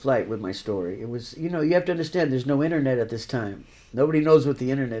took flight with my story. It was, you have to understand, there's no internet at this time. Nobody knows what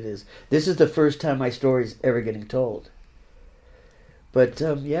the internet is. This is the first time my story's ever getting told. But,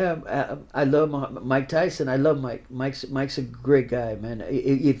 I love Mike Tyson. I love Mike. Mike's a great guy, man.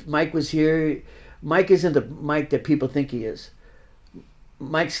 If Mike was here, Mike isn't the Mike that people think he is.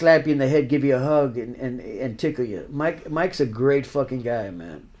 Mike slap you in the head, give you a hug, and tickle you. Mike's a great fucking guy,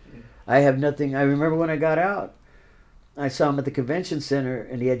 man. I have nothing. I remember when I got out, I saw him at the convention center,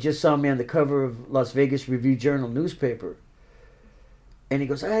 and he had just saw me on the cover of Las Vegas Review-Journal newspaper. And he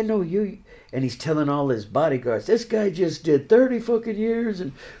goes, I know you. And he's telling all his bodyguards, this guy just did 30 fucking years,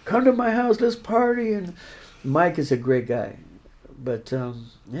 and come to my house, let's party. And Mike is a great guy. But,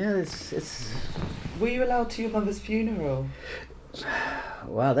 it's... Were you allowed to your mother's funeral?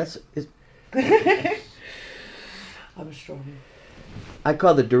 Wow, I'm strong. I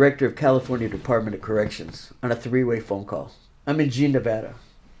called the director of California Department of Corrections on a 3-way phone call. I'm in G, Nevada.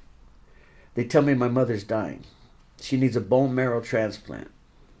 They tell me my mother's dying. She needs a bone marrow transplant.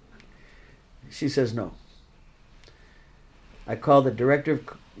 She says no. I called the director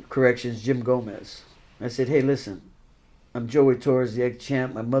of corrections, Jim Gomez. I said, hey, listen, I'm Joey Torres, the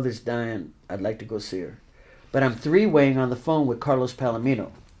ex-champ. My mother's dying. I'd like to go see her. But I'm 3-waying on the phone with Carlos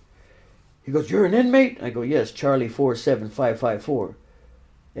Palomino. He goes, you're an inmate? I go, yes, Charlie 47554.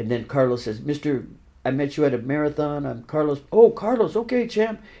 And then Carlos says, Mr. I met you at a marathon. I'm Carlos. Oh, Carlos, okay,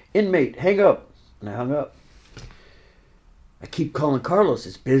 champ. Inmate, hang up. And I hung up. I keep calling Carlos.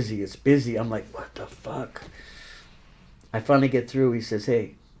 It's busy, it's busy. I'm like, what the fuck? I finally get through. He says,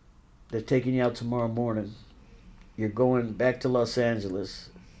 hey, they're taking you out tomorrow morning. You're going back to Los Angeles.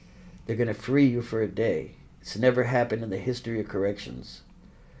 They're going to free you for a day. It's never happened in the history of corrections.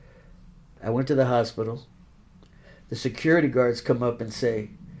 I went to the hospital. The security guards come up and say,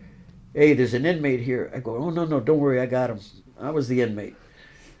 hey, there's an inmate here. I go, oh, no, don't worry, I got him. I was the inmate.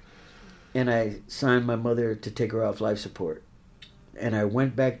 And I signed my mother to take her off life support. And I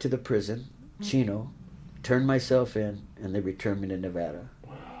went back to the prison, Chino, turned myself in, and they returned me to Nevada.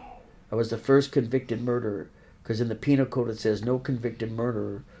 Wow. I was the first convicted murderer, because in the penal code it says no convicted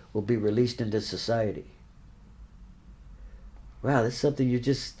murderer will be released into society. Wow, that's something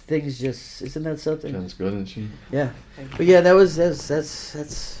isn't that something? Sounds good, isn't she? Yeah. But yeah,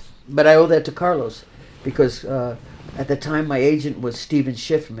 that's but I owe that to Carlos, because at the time my agent was Steven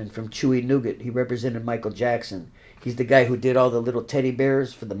Schiffman from Chewy Nougat. He represented Michael Jackson. He's the guy who did all the little teddy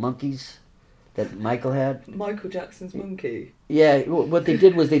bears for the monkeys that Michael had. Michael Jackson's monkey. Yeah, what they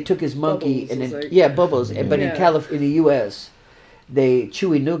did was they took his monkey Bubbles, and then Bubbles, but Yeah. in the U.S.,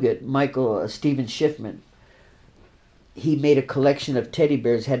 Chewy Nougat, Steven Schiffman, he made a collection of teddy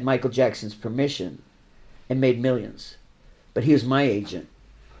bears, had Michael Jackson's permission, and made millions. But he was my agent.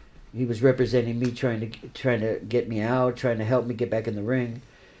 He was representing me, trying to get me out, trying to help me get back in the ring,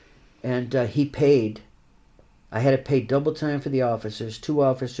 and he paid. I had to pay double time for the officers. 2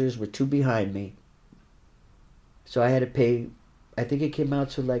 officers were 2 behind me. So I had to pay, I think it came out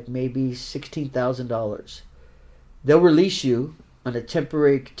to like maybe $16,000. They'll release you on a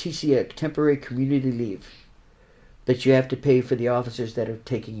temporary TCX, temporary community leave, that you have to pay for the officers that are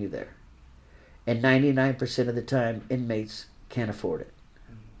taking you there. And 99% of the time, inmates can't afford it.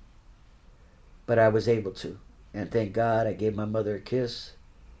 But I was able to. And thank God I gave my mother a kiss,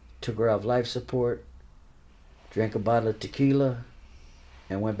 took her off life support, drank a bottle of tequila,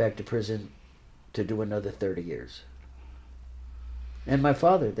 and went back to prison to do another 30 years. And my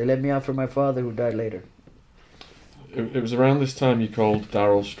father, they let me out for my father who died later. It was around this time you called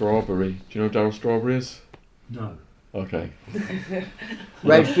Darryl Strawberry. Do you know who Darryl Strawberry is? No. Okay.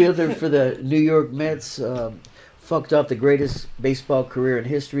 Right fielder for the New York Mets, fucked up the greatest baseball career in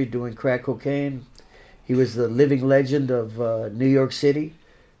history doing crack cocaine. He was the living legend of New York City.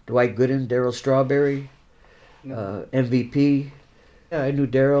 Dwight Gooden, Darryl Strawberry. MVP. Yeah, I knew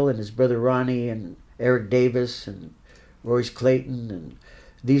Darryl and his brother Ronnie and Eric Davis and Royce Clayton, and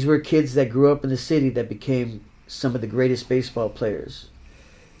these were kids that grew up in the city that became some of the greatest baseball players.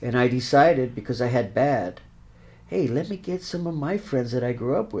 And I decided, because I had bad, hey, let me get some of my friends that I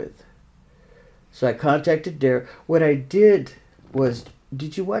grew up with. So I contacted Darryl. What I did was,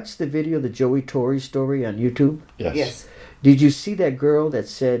 did you watch the video, the Joey Torres story on YouTube? Yes. Did you see that girl that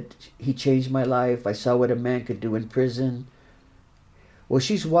said, he changed my life, I saw what a man could do in prison? Well,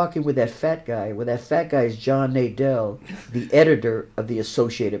 she's walking with that fat guy. Well, that fat guy is John Nadell, the editor of the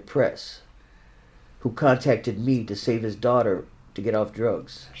Associated Press, who contacted me to save his daughter to get off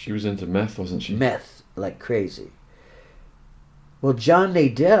drugs. She was into meth, wasn't she? Meth, like crazy. Well, John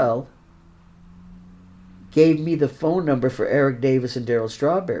Nadell gave me the phone number for Eric Davis and Darryl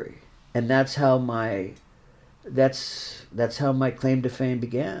Strawberry. And that's how my claim to fame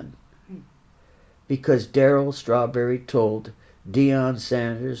began. Because Darryl Strawberry told Deion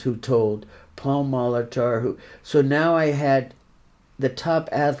Sanders, who told Paul Molitor, so now I had the top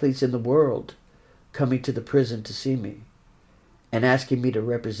athletes in the world coming to the prison to see me and asking me to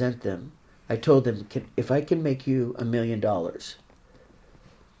represent them. I told them, if I can make you $1 million,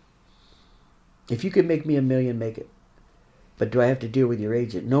 if you can make me $1 million, make it. But do I have to deal with your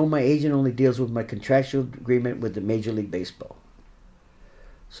agent? No, my agent only deals with my contractual agreement with the Major League Baseball.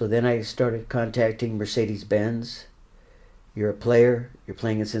 So then I started contacting Mercedes-Benz. You're a player. You're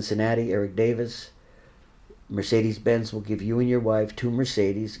playing in Cincinnati. Eric Davis. Mercedes-Benz will give you and your wife 2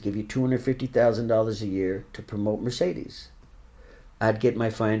 Mercedes, give you $250,000 a year to promote Mercedes. I'd get my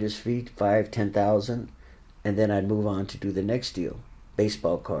finder's fee, $5,000, $10,000, and then I'd move on to do the next deal.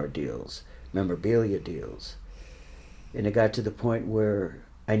 Baseball card deals, memorabilia deals. And it got to the point where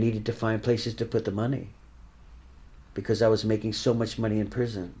I needed to find places to put the money because I was making so much money in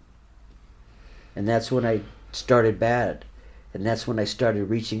prison. And that's when I started bad. And that's when I started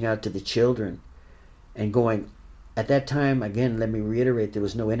reaching out to the children and going, at that time, again, let me reiterate, there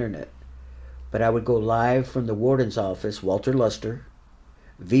was no internet. But I would go live from the warden's office, Walter Luster,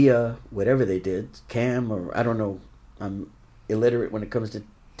 via whatever they did, cam or I don't know, I'm illiterate when it comes to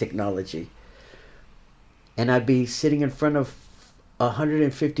technology. And I'd be sitting in front of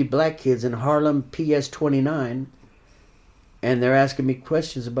 150 black kids in Harlem PS 29, and they're asking me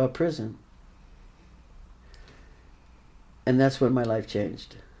questions about prison. And that's when my life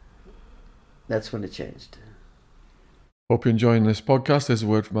changed. That's when it changed. Hope you're enjoying this podcast. There's a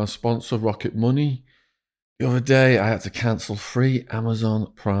word from our sponsor, Rocket Money. The other day, I had to cancel 3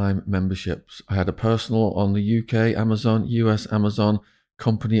 Amazon Prime memberships. I had a personal on the UK Amazon, US Amazon,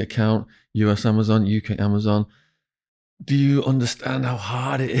 company account, US Amazon, UK Amazon. Do you understand how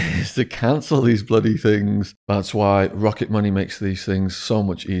hard it is to cancel these bloody things? That's why Rocket Money makes these things so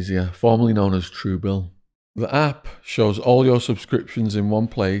much easier, formerly known as Truebill. The app shows all your subscriptions in one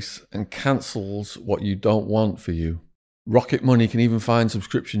place and cancels what you don't want for you. Rocket Money can even find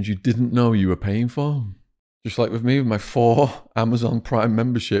subscriptions you didn't know you were paying for. Just like with me, with my 4 Amazon Prime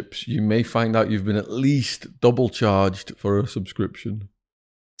memberships, you may find out you've been at least double charged for a subscription.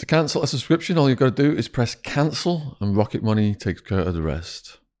 To cancel a subscription, all you've got to do is press cancel and Rocket Money takes care of the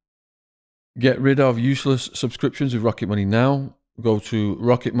rest. Get rid of useless subscriptions with Rocket Money now. Go to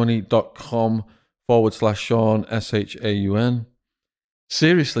rocketmoney.com/Sean, SHAUN.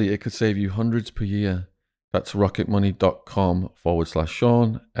 Seriously, it could save you hundreds per year. That's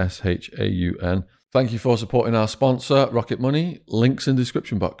rocketmoney.com/Sean, SHAUN. Thank you for supporting our sponsor, Rocket Money. Links in the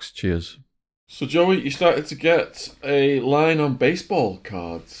description box. Cheers. So Joey, you started to get a line on baseball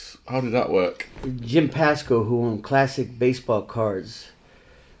cards. How did that work? Jim Pasco, who owned Classic Baseball Cards,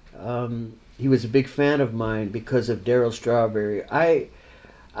 he was a big fan of mine because of Darryl Strawberry. I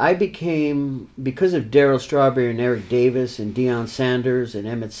became, because of Darryl Strawberry and Eric Davis and Deion Sanders and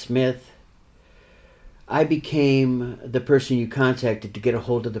Emmitt Smith, I became the person you contacted to get a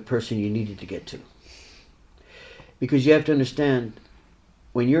hold of the person you needed to get to. Because you have to understand,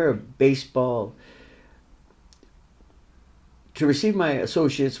 when you're a baseball, to receive my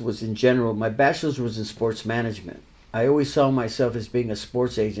associates was in general, my bachelor's was in sports management. I always saw myself as being a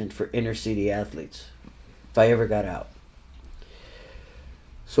sports agent for inner city athletes, if I ever got out.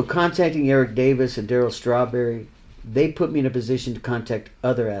 So contacting Eric Davis and Darryl Strawberry, they put me in a position to contact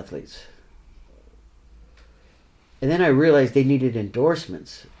other athletes. And then I realized they needed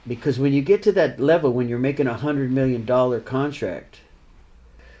endorsements, because when you get to that level, when you're making a $100 million contract,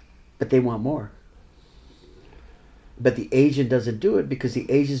 but they want more. But the agent doesn't do it because the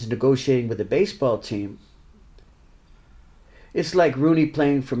agent's negotiating with the baseball team. It's like Rooney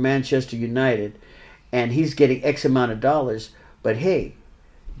playing for Manchester United and he's getting X amount of dollars, but hey,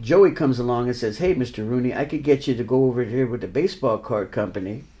 Joey comes along and says, hey, Mr. Rooney, I could get you to go over here with the baseball card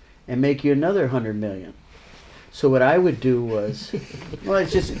company and make you another $100 million. So what I would do was, well,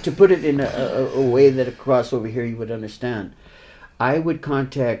 it's just to put it in a way that across over here you would understand. I would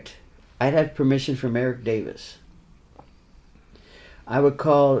contact, I'd have permission from Eric Davis. I would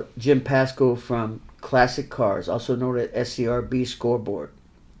call Jim Pasco from Classic Cars, also known as SCRB Scoreboard.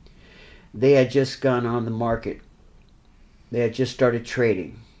 They had just gone on the market. They had just started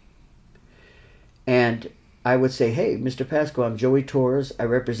trading. And I would say, hey, Mr. Pasco, I'm Joey Torres. I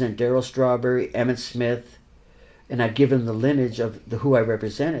represent Darryl Strawberry, Emmitt Smith, and I'd give him the lineage of who I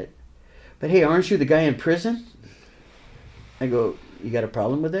represented. But hey, aren't you the guy in prison? I go, you got a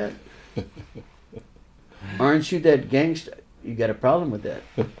problem with that? Aren't you that gangster? You got a problem with that?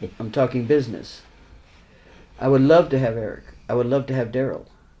 I'm talking business. I would love to have Eric. I would love to have Darryl.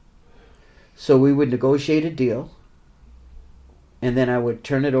 So we would negotiate a deal, and then I would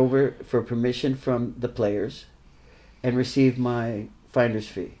turn it over for permission from the players and receive my finder's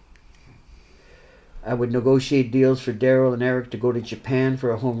fee. I would negotiate deals for Darryl and Eric to go to Japan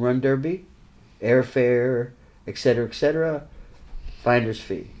for a home run derby, airfare, etc., finder's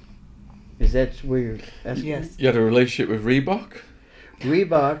fee. Is that where you're asking? Yes. You had a relationship with Reebok?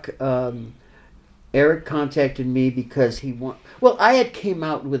 Reebok, Eric contacted me because well, I had came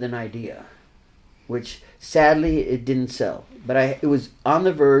out with an idea, which sadly it didn't sell. But it was on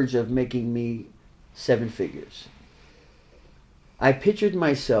the verge of making me 7 figures. I pictured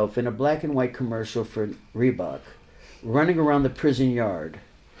myself in a black and white commercial for Reebok, running around the prison yard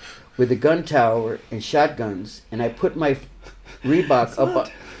with a gun tower and shotguns, and I put my Reebok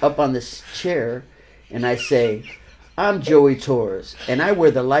up on this chair, and I say, I'm Joey Torres, and I wear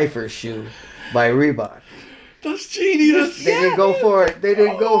the Lifer shoe by Reebok. That's genius. They didn't go for it. They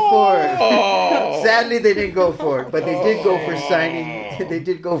didn't go for it. Oh. Sadly, they didn't go for it, but they did go for signing. They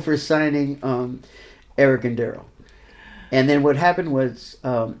did go for signing Eric and Daryl. And then what happened was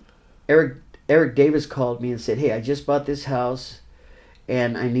Eric Davis called me and said, "Hey, I just bought this house,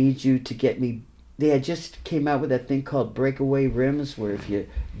 and I need you to get me." They had just came out with that thing called breakaway rims, where if you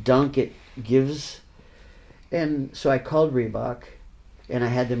dunk, it gives. And so I called Reebok, and I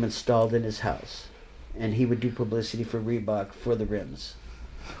had them installed in his house. And he would do publicity for Reebok for the rims.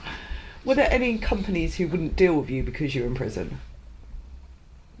 Were there any companies who wouldn't deal with you because you were in prison?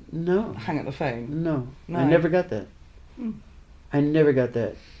 No. Hang up the phone? No. No. I never got that. I never got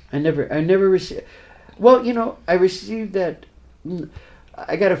that. I never received... Well, you know, I received that...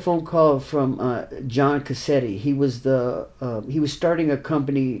 I got a phone call from John Cassetti. He was he was starting a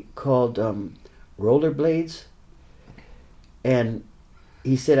company called Rollerblades. And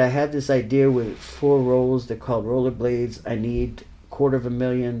he said, "I have this idea with 4 rolls. They're called Rollerblades. I need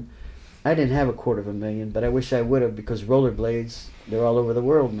 $250,000. I didn't have $250,000, but I wish I would have, because rollerblades, they're all over the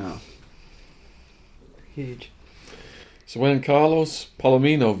world now. Huge. So when Carlos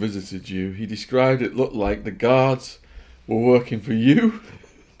Palomino visited you, he described it looked like the guards were working for you.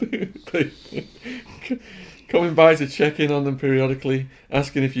 They coming by to check in on them periodically,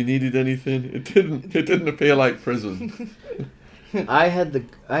 asking if you needed anything. It didn't appear like prison. I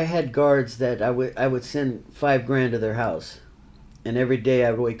had guards that I would send $5,000 to their house, and every day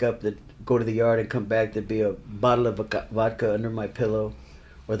I would wake up, go to the yard and come back. There'd be a bottle of vodka under my pillow,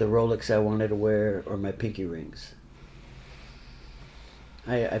 or the Rolex I wanted to wear, or my pinky rings.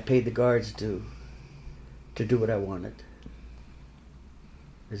 I paid the guards to do what I wanted.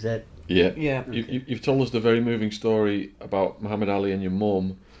 Is that? Yeah. Yeah. You've told us the very moving story about Muhammad Ali and your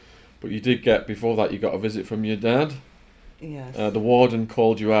mum, but you did get, before that, you got a visit from your dad. Yes. The warden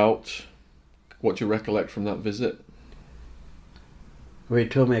called you out. What do you recollect from that visit? Where he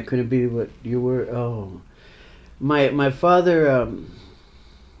told me I couldn't be what you were. Oh, my father,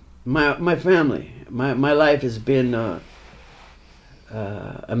 my family, my life has been a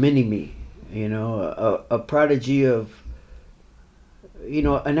mini me. You know, a prodigy of. You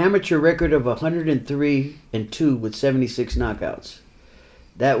know, an amateur record of 103-2 with 76 knockouts.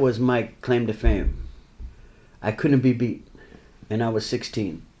 That was my claim to fame. I couldn't be beat, and I was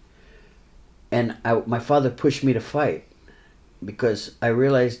 16. And my father pushed me to fight, because I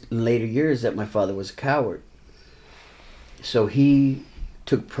realized in later years that my father was a coward. So he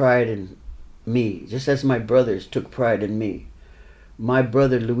took pride in me, just as my brothers took pride in me. My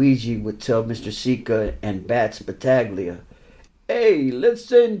brother Luigi would tell Mr. Sika and Bats Battaglia, "Hey, let's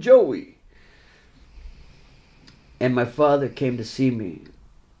send Joey." And my father came to see me,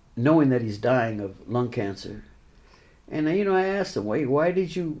 knowing that he's dying of lung cancer. And, you know, I asked him, why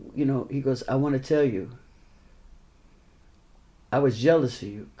did you, you know, he goes, "I want to tell you, I was jealous of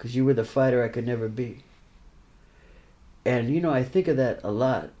you because you were the fighter I could never be." And, you know, I think of that a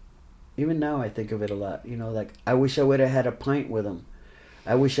lot. Even now I think of it a lot. You know, like, I wish I would have had a pint with him.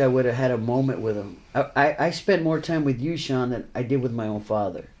 I wish I would have had a moment with him. I spent more time with you, Sean, than I did with my own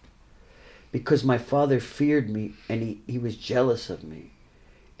father. Because my father feared me, and he was jealous of me.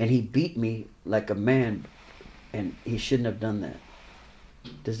 And he beat me like a man, and he shouldn't have done that.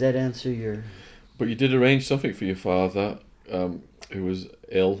 Does that answer your... But you did arrange something for your father, who was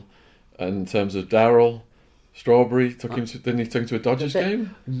ill, and in terms of Daryl Strawberry, didn't he take him to a Dodgers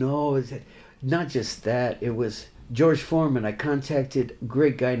game? No, not just that. It was... George Foreman. I contacted a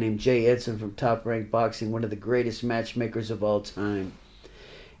great guy named Jay Edson from Top Rank Boxing, one of the greatest matchmakers of all time.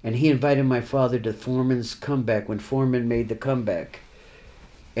 And he invited my father to Foreman's comeback when Foreman made the comeback.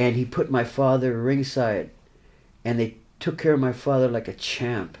 And he put my father ringside, and they took care of my father like a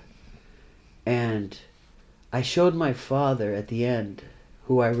champ. And I showed my father at the end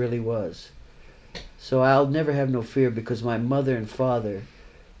who I really was. So I'll never have no fear, because my mother and father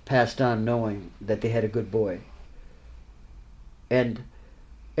passed on knowing that they had a good boy. And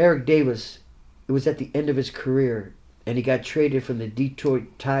Eric Davis, it was at the end of his career, and he got traded from the Detroit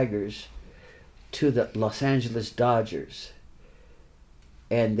Tigers to the Los Angeles Dodgers.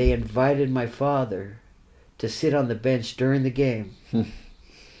 And they invited my father to sit on the bench during the game.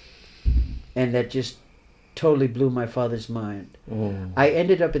 And that just totally blew my father's mind. Oh. I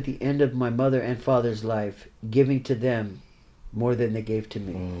ended up at the end of my mother and father's life giving to them more than they gave to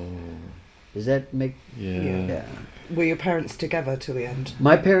me. Oh. Does that make... Yeah. Were your parents together till the end?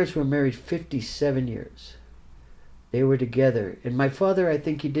 My parents were married 57 years. They were together. And my father, I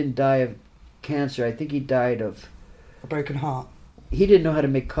think he didn't die of cancer. I think he died of... A broken heart. He didn't know how to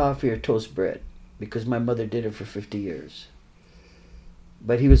make coffee or toast bread, because my mother did it for 50 years.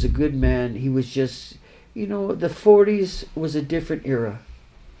 But he was a good man. He was just... You know, the 40s was a different era.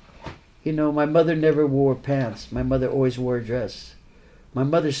 You know, my mother never wore pants. My mother always wore a dress. My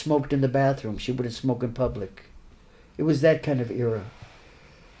mother smoked in the bathroom. She wouldn't smoke in public. It was that kind of era.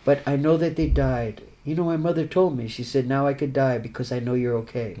 But I know that they died. You know, my mother told me, she said, now I could die because I know you're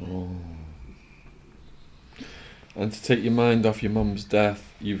okay. Oh. And to take your mind off your mum's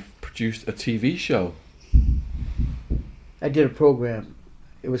death, you've produced a TV show. I did a program.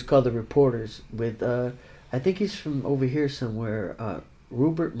 It was called The Reporters with, I think he's from over here somewhere,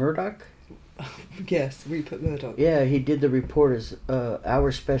 Rupert Murdoch? Yes, Rupert Murdoch. Yeah, he did The Reporters,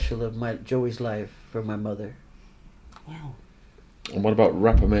 hour special of my Joey's life for my mother. Wow. And what about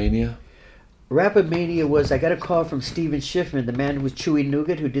Rapamania? Rapamania was, I got a call from Steven Schiffman, the man who was Chewy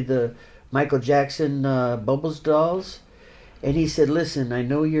Nougat, who did the Michael Jackson Bubbles dolls. And he said, listen, I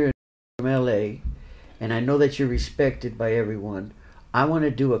know you're from L.A., and I know that you're respected by everyone. I want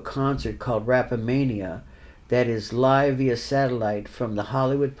to do a concert called Rapamania that is live via satellite from the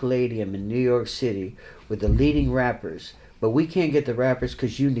Hollywood Palladium in New York City with the leading rappers. But we can't get the rappers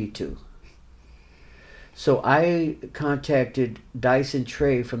because you need to. So I contacted Dice and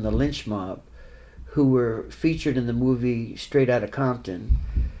Trey from the Lynch Mob, who were featured in the movie Straight Outta Compton.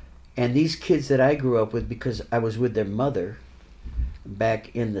 And these kids that I grew up with, because I was with their mother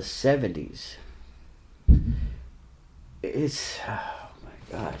back in the 70s. It's, oh my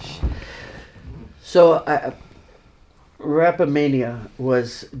gosh. So Rapamania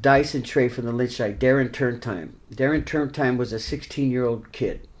was Dice and Trey from the Lynch Side, Darren Turntime. Darren Turntime was a 16-year-old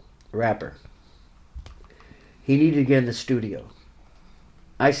kid, rapper. He needed to get in the studio.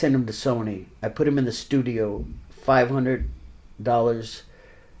 I sent him to Sony. I put him in the studio, $500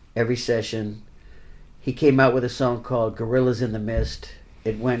 every session. He came out with a song called Gorillas in the Mist.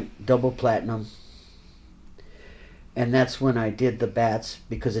 It went double platinum. And that's when I did the bats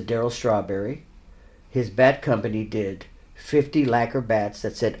because of Darryl Strawberry. His bat company did 50 lacquer bats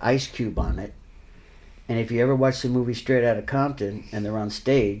that said Ice Cube on it. And if you ever watch the movie Straight Outta Compton and they're on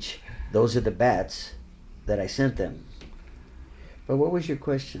stage, those are the bats that I sent them. But what was your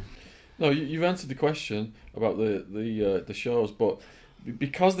question? No, you've answered the question about the shows, but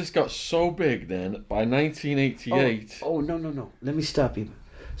because this got so big then, by 1988... Oh, no. Let me stop you.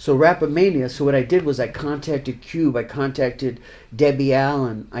 So Rapamania, so what I did was I contacted Cube, I contacted Debbie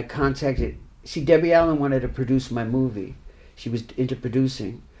Allen, Debbie Allen wanted to produce my movie. She was into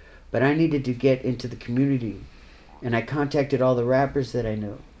producing, but I needed to get into the community. And I contacted all the rappers that I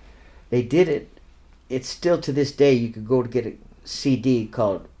knew. They did it. It's still to this day, you could go to get a CD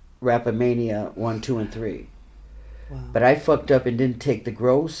called Rapamania 1, 2, and 3. Wow. But I fucked up and didn't take the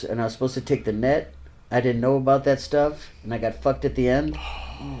gross, and I was supposed to take the net. I didn't know about that stuff, and I got fucked at the end.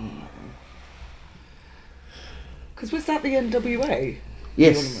 Because was that the NWA?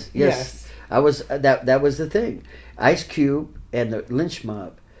 Yes. I was that was the thing. Ice Cube and the Lynch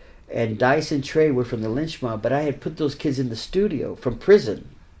Mob, and Dice and Trey were from the Lynch Mob, but I had put those kids in the studio from prison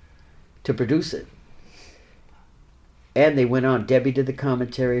to produce it. And they went on. Debbie did the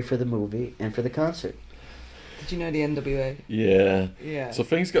commentary for the movie and for the concert. Did you know the NWA? Yeah. So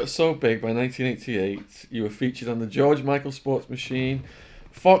things got so big by 1988. You were featured on the George Michael Sports Machine,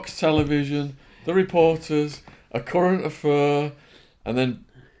 Fox Television, The Reporters, A Current Affair, and then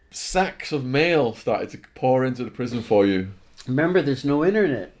sacks of mail started to pour into the prison for you. Remember, there's no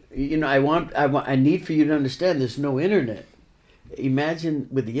internet. You know, I need for you to understand there's no internet. Imagine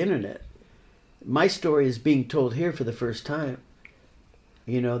with the internet. My story is being told here for the first time.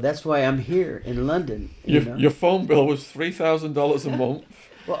 You know, that's why I'm here in London. Your phone bill was $3,000 a month.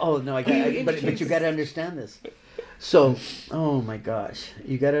 Well, but you got to understand this. So, oh my gosh,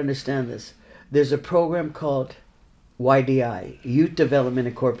 you got to understand this. There's a program called YDI, Youth Development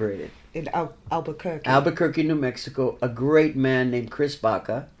Incorporated. In Albuquerque. Albuquerque, New Mexico. A great man named Chris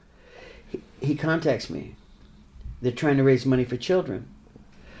Baca. He contacts me. They're trying to raise money for children.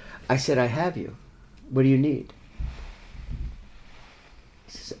 I said, I have you. What do you need?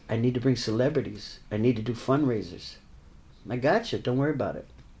 He says, I need to bring celebrities. I need to do fundraisers. I got you. Don't worry about it.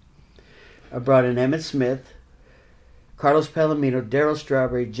 I brought in Emmett Smith, Carlos Palomino, Darryl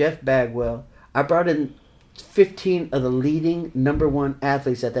Strawberry, Jeff Bagwell. I brought in 15 of the leading #1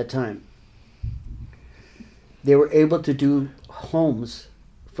 athletes at that time. They were able to do homes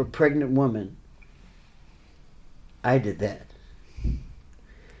for pregnant women. I did that.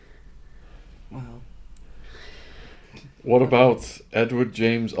 Wow. What about Edward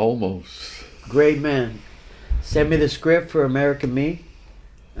James Olmos? Great man. Sent me the script for American Me.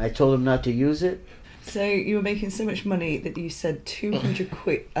 I told him not to use it. So you were making so much money that you sent 200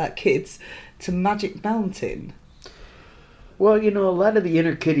 kids to Magic Mountain. Well, you know, a lot of the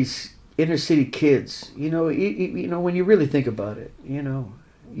inner inner city kids, you know, when you really think about it,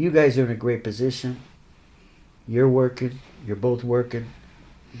 you guys are in a great position. You're working. You're both working.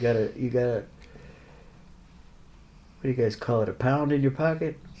 You got a, what do you guys call it, a pound in your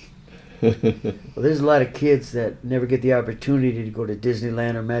pocket? Well, there's a lot of kids that never get the opportunity to go to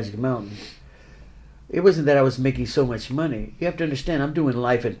Disneyland or Magic Mountain. It wasn't that I was making so much money. You have to understand, I'm doing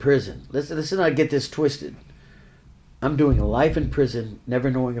life in prison. Let's not get this twisted. I'm doing life in prison, never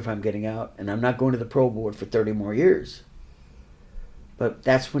knowing if I'm getting out, and I'm not going to the pro board for 30 more years. But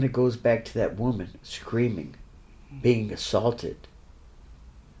that's when it goes back to that woman screaming, being assaulted.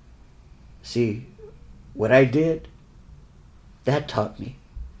 See, what I did, that taught me.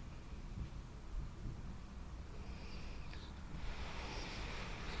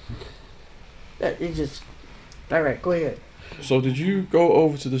 It just, all right, go ahead. So did you go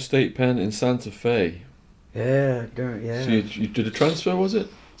over to the state pen in Santa Fe? Yeah. So you did a transfer, was it?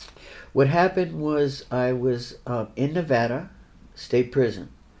 What happened was I was in Nevada State Prison.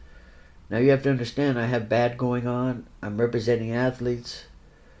 Now you have to understand, I have bad going on. I'm representing athletes.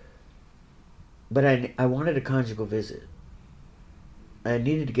 But I wanted a conjugal visit. I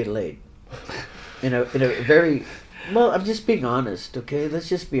needed to get laid. In a very, well, I'm just being honest, okay? Let's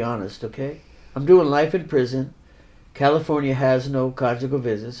just be honest, okay? I'm doing life in prison. California has no conjugal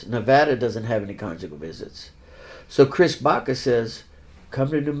visits. Nevada doesn't have any conjugal visits. So Chris Baca says,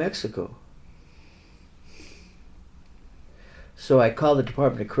 come to New Mexico. So I called the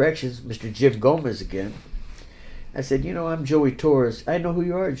Department of Corrections, Mr. Jim Gomez again. I said, I'm Joey Torres. I know who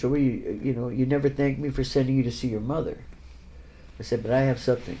you are, Joey. You never thanked me for sending you to see your mother. I said, but I have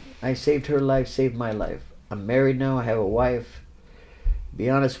something. I saved her life, saved my life. I'm married now. I have a wife. Be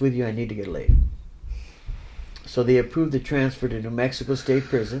honest with you, I need to get laid. So they approved the transfer to New Mexico State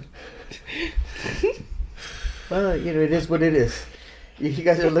Prison. Well, it is what it is. You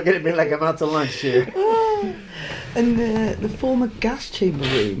guys are looking at me like I'm out to lunch here. And the former gas chamber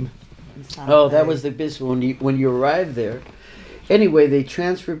room. Oh, that was the best one. When you arrived there. Anyway, they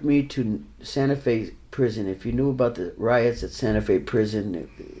transferred me to Santa Fe Prison. If you knew about the riots at Santa Fe Prison,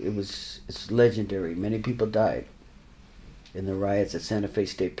 it's legendary. Many people died in the riots at Santa Fe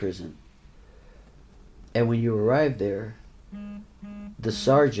State Prison. And when you arrive there, the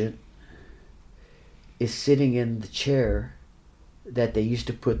sergeant is sitting in the chair that they used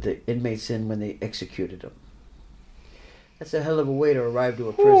to put the inmates in when they executed them. That's a hell of a way to arrive to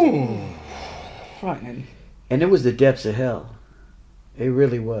a prison. Ooh, frightening. And it was the depths of hell. It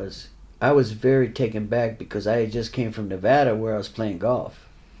really was. I was very taken back because I had just came from Nevada where I was playing golf.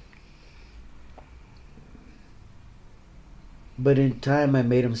 But in time, I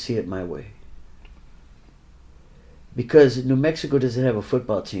made them see it my way. Because New Mexico doesn't have a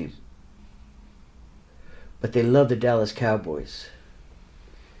football team. But they love the Dallas Cowboys.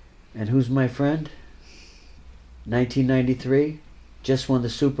 And who's my friend? 1993, just won the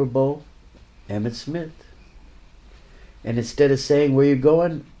Super Bowl, Emmitt Smith. And instead of saying, where you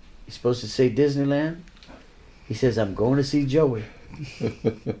going? You're supposed to say Disneyland. He says, I'm going to see Joey.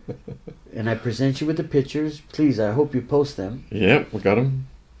 And I present you with the pictures. Please, I hope you post them. Yep, we got them.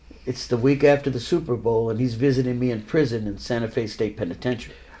 It's the week after the Super Bowl, and he's visiting me in prison in Santa Fe State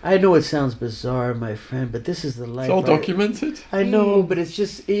Penitentiary. I know it sounds bizarre, my friend, but this is the life. It's all documented. I know, but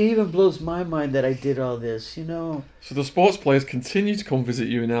it even blows my mind that I did all this, So the sports players continue to come visit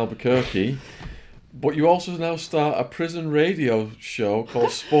you in Albuquerque, but you also now start a prison radio show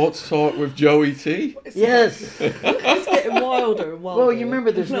called Sports Talk with Joey T. Yes. It's getting wilder and wilder. Well, you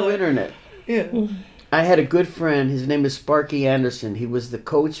remember there's no internet. Yeah. I had a good friend. His name is Sparky Anderson. He was the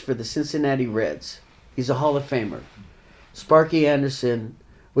coach for the Cincinnati Reds. He's a Hall of Famer. Sparky Anderson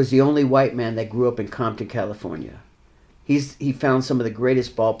was the only white man that grew up in Compton, California. He found some of the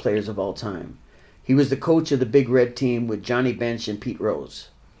greatest ball players of all time. He was the coach of the Big Red team with Johnny Bench and Pete Rose.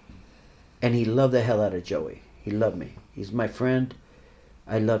 And he loved the hell out of Joey. He loved me. He's my friend.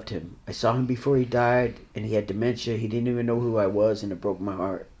 I loved him. I saw him before he died, and he had dementia. He didn't even know who I was, and it broke my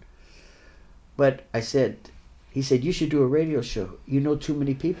heart. But he said, you should do a radio show. You know too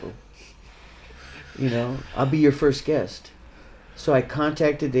many people. I'll be your first guest. So I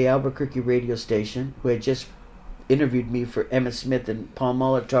contacted the Albuquerque radio station, who had just interviewed me for Emmitt Smith and Paul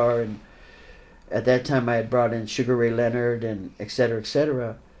Molitor, and at that time I had brought in Sugar Ray Leonard and et cetera, et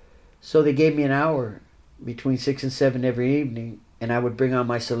cetera. So they gave me an hour between 6 and 7 every evening, and I would bring on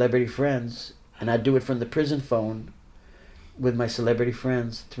my celebrity friends, and I'd do it from the prison phone with my celebrity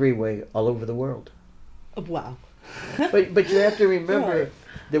friends, three-way, all over the world. Oh, wow. But you have to remember, Right.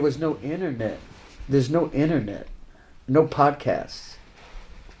 There was no internet. There's no internet. No podcasts.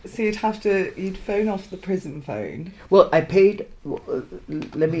 So you'd phone off the prison phone. Well, I paid.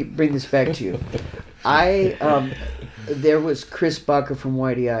 Let me bring this back to you. There was Chris Baca from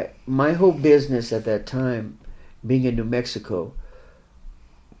YDI. My whole business at that time, being in New Mexico,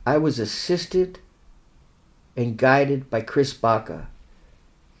 I was assisted and guided by Chris Baca.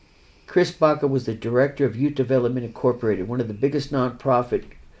 Chris Baca was the director of Youth Development Incorporated, one of the biggest nonprofit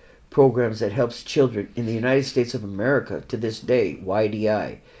programs that helps children in the United States of America to this day,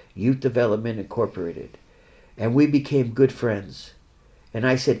 YDI, Youth Development Incorporated. And we became good friends. And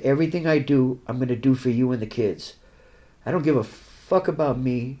I said, everything I do, I'm going to do for you and the kids. I don't give a fuck about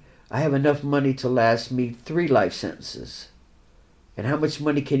me. I have enough money to last me 3 life sentences. And how much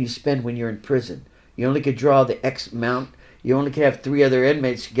money can you spend when you're in prison? You only could draw the X amount. You only can have 3 other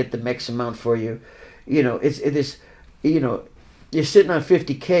inmates get the X amount for you. You know, you're sitting on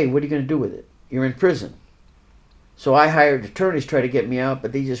 $50K. What are you going to do with it? You're in prison. So I hired attorneys to try to get me out,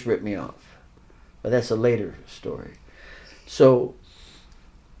 but they just ripped me off. But that's a later story. So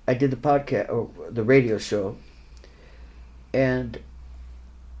I did the podcast, or the radio show, and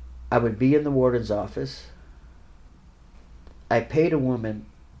I would be in the warden's office. I paid a woman.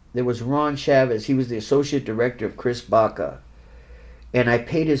 There was Ron Chavez. He was the associate director of Chris Baca. And I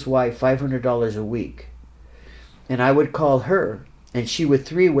paid his wife $500 a week. And I would call her, and she would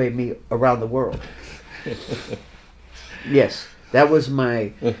 3-way me around the world. Yes, that was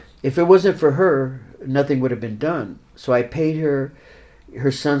my... If it wasn't for her, nothing would have been done. So I paid her.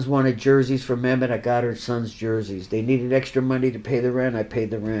 Her sons wanted jerseys for Mehmet. I got her sons jerseys. They needed extra money to pay the rent. I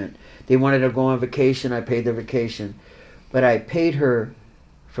paid the rent. They wanted to go on vacation. I paid the vacation. But I paid her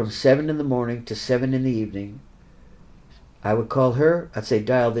from 7 in the morning to 7 in the evening. I would call her. I'd say,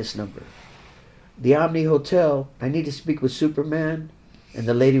 dial this number. The Omni Hotel, I need to speak with Superman. And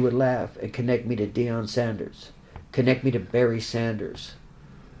the lady would laugh and connect me to Deion Sanders. Connect me to Barry Sanders.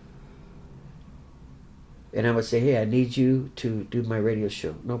 And I would say, hey, I need you to do my radio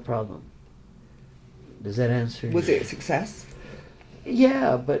show. No problem. Does that answer? Was it a success?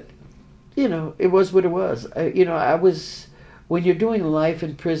 Yeah, but, it was what it was. When you're doing life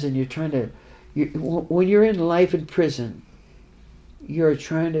in prison, when you're in life in prison, you're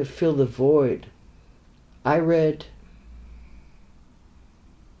trying to fill the void. I read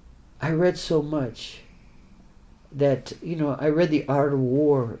so much that, I read The Art of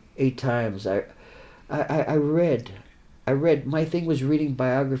War 8 times. I read. My thing was reading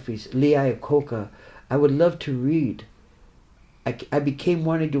biographies. Lee Iacocca. I would love to read. I became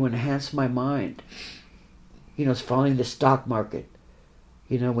wanting to enhance my mind. It's following the stock market.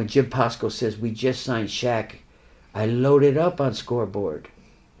 When Jim Pasco says, we just signed Shaq, I loaded up on Scoreboard.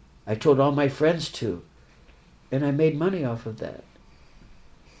 I told all my friends to. And I made money off of that.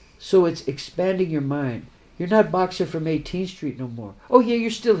 So it's expanding your mind. You're not boxer from 18th Street no more. Oh yeah, you're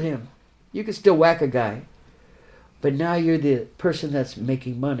still him. You can still whack a guy. But now you're the person that's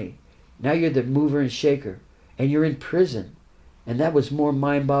making money. Now you're the mover and shaker. And you're in prison. And that was more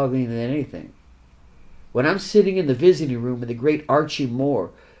mind-boggling than anything. When I'm sitting in the visiting room with the great Archie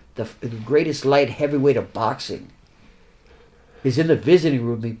Moore, the greatest light heavyweight of boxing, is in the visiting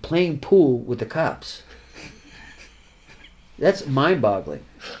room with me playing pool with the cops. That's mind-boggling.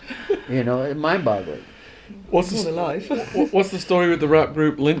 Mind-boggling. What's the story with the rap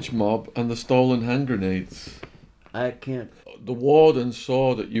group Lynch Mob and the stolen hand grenades? I can't. The warden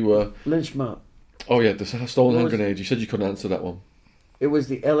saw that you were... Lynch Mob. Oh yeah, the stolen hand grenades. You said you couldn't answer that one. It was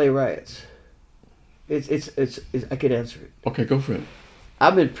the LA riots. It's I could answer it. Okay, go for it.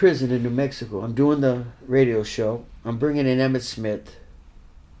 I'm in prison in New Mexico. I'm doing the radio show. I'm bringing in Emmett Smith.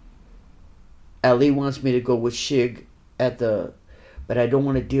 Ali wants me to go with Shig but I don't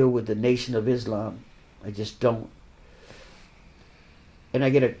want to deal with the Nation of Islam. I just don't. And I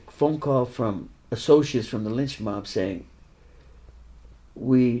get a phone call from associates from the Lynch Mob saying,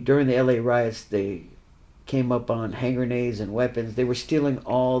 during the LA riots, they came up on hand grenades and weapons. They were stealing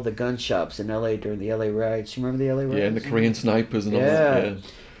all the gun shops in LA during the LA riots. You remember the LA riots? Yeah, and the Korean snipers and all that.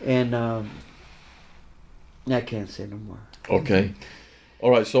 Yeah. And I can't say no more. Okay. All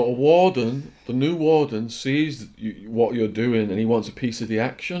right, so the new warden sees what you're doing and he wants a piece of the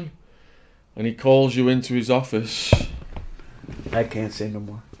action. And he calls you into his office. I can't say no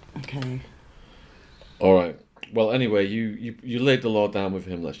more. Okay. All right. Well, anyway, you laid the law down with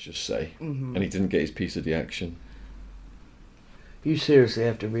him, let's just say. Mm-hmm. And he didn't get his piece of the action. You seriously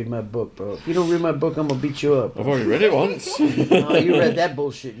have to read my book, bro. If you don't read my book, I'm going to beat you up. I've already read it once. No, you read that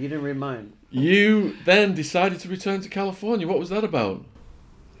bullshit. You didn't read mine. You then decided to return to California. What was that about?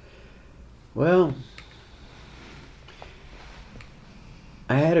 Well,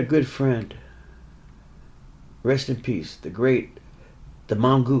 I had a good friend. Rest in peace. The the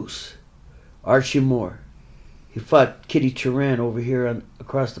mongoose, Archie Moore. He fought Kitty Turan over here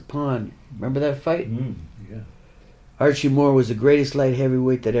across the pond. Remember that fight? Yeah. Archie Moore was the greatest light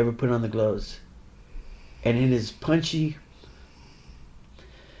heavyweight that ever put on the gloves. And in his punchiness,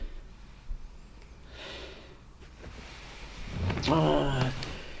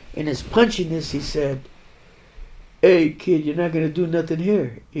 he said, "Hey, kid, you're not going to do nothing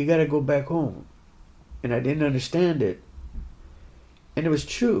here. You got to go back home." And I didn't understand it. And it was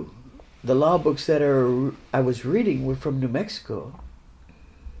true. The law books that I was reading were from New Mexico.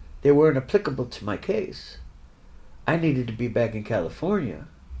 They weren't applicable to my case. I needed to be back in California.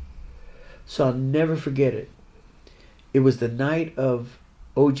 So I'll never forget it. It was the night of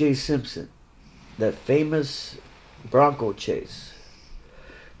O.J. Simpson, that famous Bronco chase.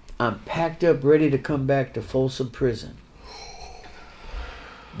 I'm packed up, ready to come back to Folsom Prison.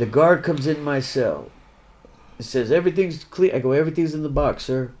 The guard comes in my cell. He says, "Everything's clear." I go, "Everything's in the box,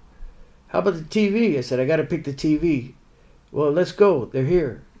 sir." "How about the TV?" I said, "I got to pick the TV." "Well, let's go. They're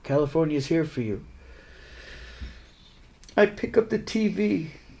here. California's here for you." I pick up the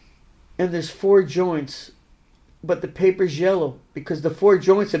TV, and there's 4 joints, but the paper's yellow because the 4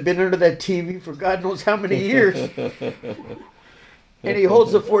 joints have been under that TV for God knows how many years. And he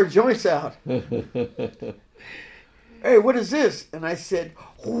holds the 4 joints out. "Hey, what is this?" And I said,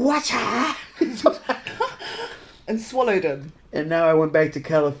 "What's that?" And swallowed him. And now I went back to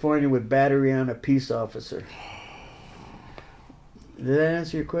California with battery on a peace officer. Did that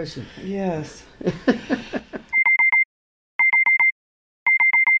answer your question? Yes.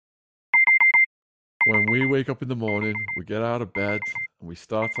 When we wake up in the morning, we get out of bed and we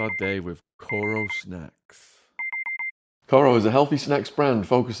start our day with Coro Snacks. Coro is a healthy snacks brand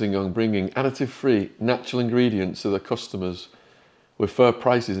focusing on bringing additive-free, natural ingredients to their customers with fair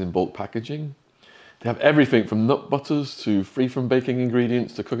prices in bulk packaging. They have everything from nut butters to free from baking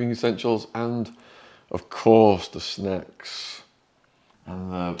ingredients to cooking essentials and, of course, the snacks.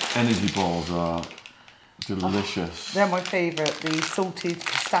 And the energy balls are delicious. They're my favourite, the salted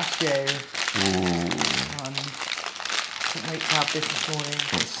pistachio. Ooh. Can't wait to have this morning.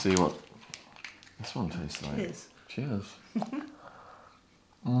 Let's see what this one tastes like. Cheers. Cheers.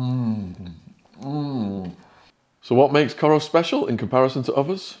 So what makes Coro special in comparison to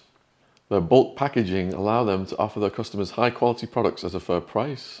others? Their bulk packaging allow them to offer their customers high quality products at a fair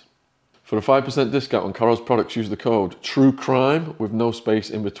price. For a 5% discount on Coro's products, use the code TRUECRIME with no space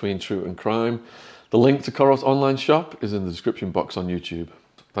in between true and crime. The link to Coro's online shop is in the description box on YouTube.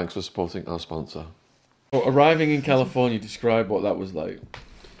 Thanks for supporting our sponsor. So arriving in California, describe what that was like.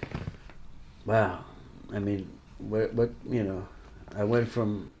 Wow. I mean, what I went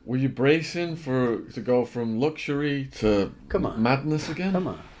from... Were you bracing to go from luxury to Come on. madness again? Come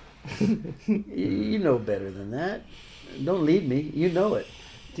on. You know better than that. Don't lead me. You know it.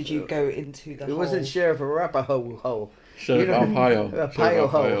 Did you go into the It wasn't Sheriff Arapahoe. Sheriff Arpaio.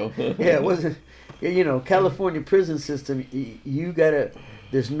 Arpaio. Yeah, it wasn't... California prison system, you gotta...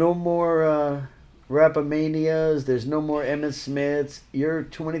 There's no more Rapamanias. There's no more Emmett Smiths. You're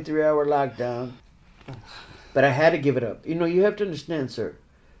 23-hour lockdown. But I had to give it up. You have to understand, sir.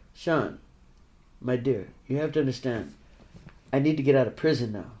 Sean, my dear, you have to understand. I need to get out of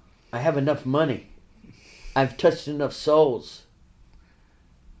prison now. I have enough money. I've touched enough souls.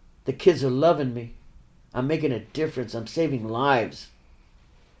 The kids are loving me. I'm making a difference. I'm saving lives.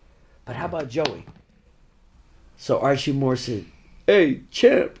 But how about Joey? So Archie Moore said, "Hey,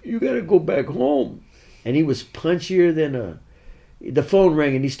 champ, you got to go back home." And he was punchier than the phone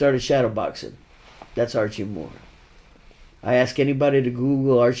rang and he started shadowboxing. That's Archie Moore. I ask anybody to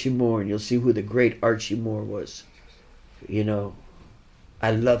Google Archie Moore and you'll see who the great Archie Moore was. I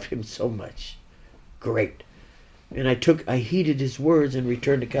love him so much. Great. And I heeded his words and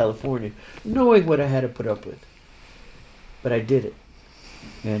returned to California, knowing what I had to put up with. But I did it.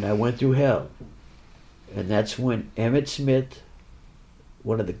 And I went through hell. And that's when Emmett Smith,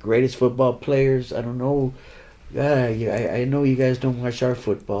 one of the greatest football players, I don't know, I know you guys don't watch our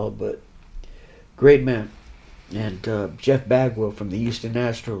football, but great man. And Jeff Bagwell from the Houston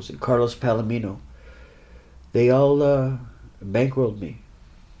Astros and Carlos Palomino, they all bankrolled me.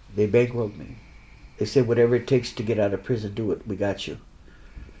 They bankrolled me. They said, whatever it takes to get out of prison, do it. We got you.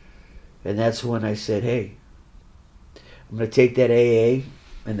 And that's when I said, hey, I'm going to take that AA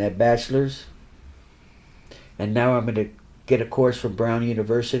and that bachelor's, and now I'm going to get a course from Brown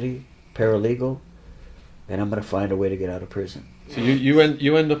University, paralegal, and I'm going to find a way to get out of prison. So you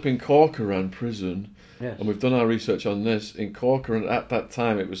end up in Corcoran prison, Yes. and we've done our research on this. In Corcoran, at that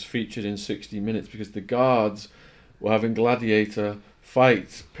time, it was featured in 60 Minutes because the guards were having gladiator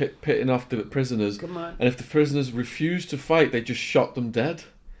fights, pitting off the prisoners. Come on. And if the prisoners refused to fight, they just shot them dead.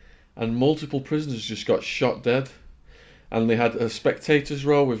 And multiple prisoners just got shot dead. And they had a spectators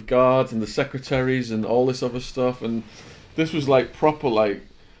row with guards and the secretaries and all this other stuff. And this was like proper like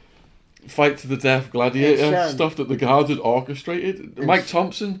fight to the death gladiator stuff that the guards had orchestrated. Mike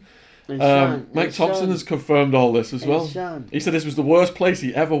Thompson has confirmed all this as well. Sean, he said this was the worst place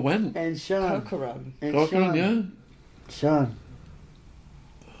he ever went. And Sean. Corcoran. Yeah. Sean,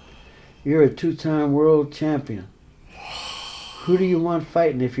 you're a 2-time world champion. Who do you want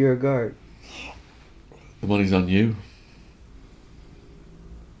fighting if you're a guard? The money's on you.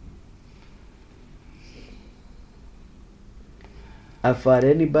 I fought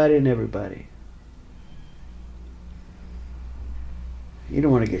anybody and everybody. You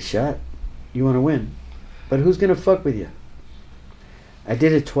don't want to get shot. You want to win. But who's going to fuck with you? I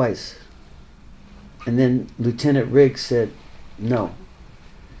did it twice. And then Lieutenant Riggs said, no.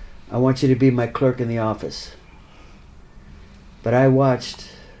 I want you to be my clerk in the office. But I watched.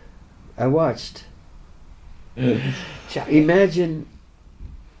 Imagine,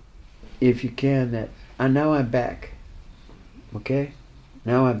 if you can, that now I'm back. Okay?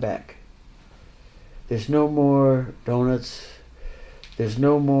 Now I'm back. There's no more donuts. There's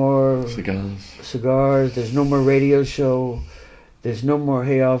no more cigars. There's no more radio show. There's no more,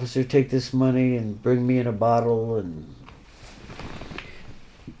 hey officer, take this money and bring me in a bottle. And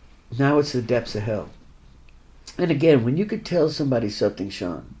now it's the depths of hell. And again, when you could tell somebody something,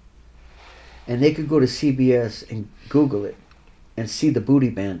 Sean, and they could go to CBS and Google it and see the booty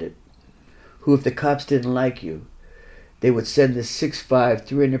bandit, who if the cops didn't like you, they would send this 6'5",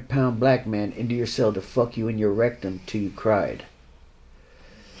 300-pound black man into your cell to fuck you in your rectum till you cried.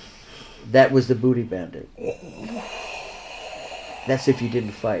 That was the booty bandit. That's if you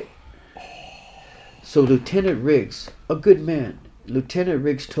didn't fight. So Lieutenant Riggs, a good man, Lieutenant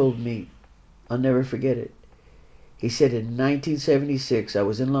Riggs told me, I'll never forget it. He said in 1976, I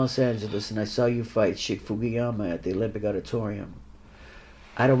was in Los Angeles and I saw you fight Sheik Fugiyama at the Olympic Auditorium.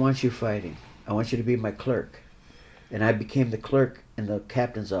 I don't want you fighting. I want you to be my clerk. And I became the clerk in the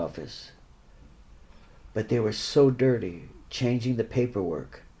captain's office. But they were so dirty, changing the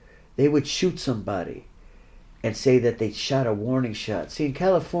paperwork. They would shoot somebody and say that they shot a warning shot. See, in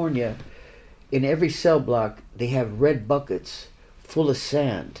California, in every cell block, they have red buckets full of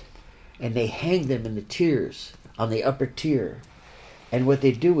sand. And they hang them in the tiers, on the upper tier. And what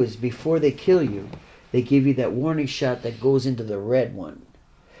they do is, before they kill you, they give you that warning shot that goes into the red one.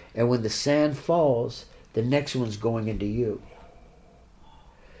 And when the sand falls, the next one's going into you.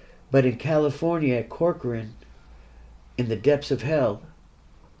 But in California, at Corcoran, in the depths of hell,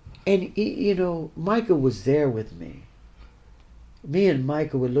 and you know, Micah was there with me. Me and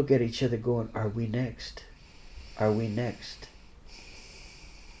Micah would look at each other going, are we next? Are we next?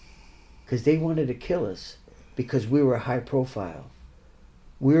 Because they wanted to kill us because we were high profile.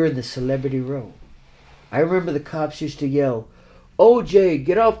 We were in the celebrity row. I remember the cops used to yell, OJ,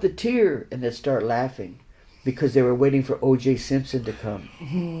 get off the tier, and they'd start laughing because they were waiting for OJ Simpson to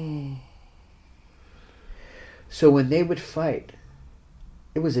come. So when they would fight,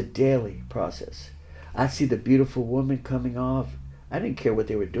 it was a daily process. I'd see the beautiful woman coming off. I didn't care what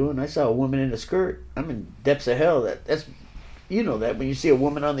they were doing. I saw a woman in a skirt. I'm in depths of hell. That's you know that when you see a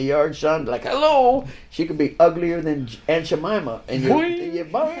woman on the yard, Sean, like, hello, she could be uglier than Aunt Jemima. And you're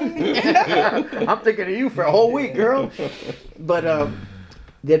I'm thinking of you for a whole week, girl. But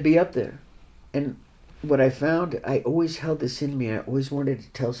they'd be up there. And what I found, I always held this in me. I always wanted to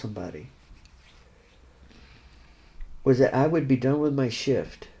tell somebody. Was that I would be done with my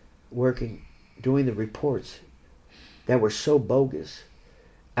shift, working, doing the reports that were so bogus.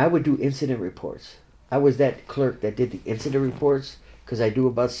 I would do incident reports. I was that clerk that did the incident reports because I do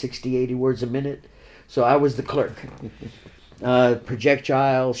about 60, 80 words a minute. So I was the clerk.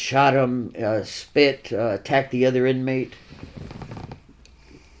 Projectile, shot him, spit, attacked the other inmate.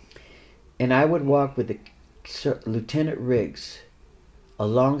 And I would walk with Lieutenant Riggs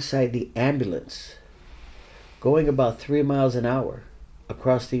alongside the ambulance, going about 3 miles an hour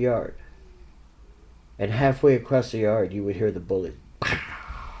across the yard. And halfway across the yard, you would hear the bullet.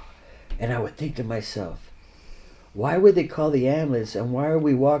 And I would think to myself, why would they call the ambulance and why are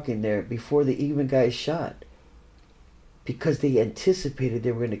we walking there before they even got shot? Because they anticipated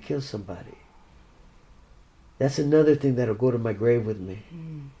they were going to kill somebody. That's another thing that'll go to my grave with me.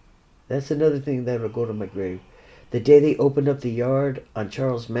 That's another thing that'll go to my grave. The day they opened up the yard on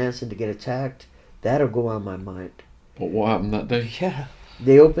Charles Manson to get attacked, that'll go on my mind. But what happened that day? Yeah.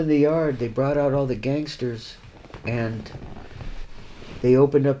 They opened the yard, they brought out all the gangsters, and they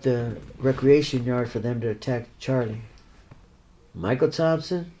opened up the recreation yard for them to attack Charlie. Michael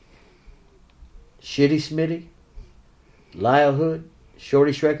Thompson, Shitty Smitty, Lyle Hood,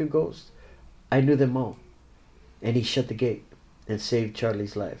 Shorty Shrek and Ghost. I knew them all. And he shut the gate and saved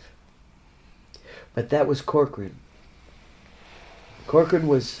Charlie's life. But that was Corcoran. Corcoran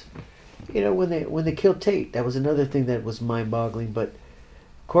was, when they killed Tate, that was another thing that was mind-boggling. But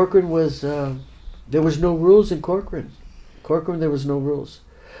Corcoran was, there was no rules in Corcoran. Corcoran, there was no rules.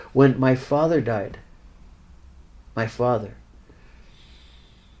 When my father died, I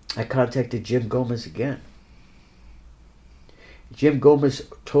contacted Jim Gomez again. Jim Gomez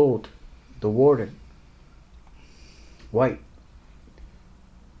told the warden, White,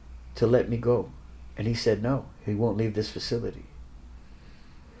 to let me go. And he said no, he won't leave this facility.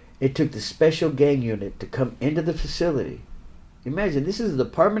 It took the special gang unit to come into the facility. Imagine, this is the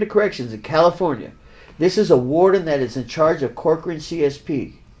Department of Corrections in California. This is a warden that is in charge of Corcoran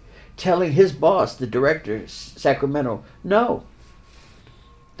CSP, telling his boss, the director, Sacramento, no.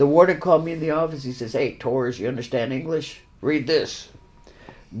 The warden called me in the office. He says, hey, Torres, you understand English? Read this.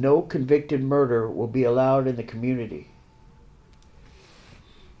 No convicted murder will be allowed in the community.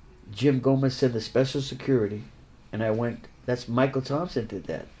 Jim Gomez sent the special security, and I went. That's Michael Thompson did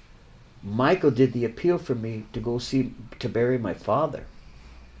that. Michael did the appeal for me to go to bury my father.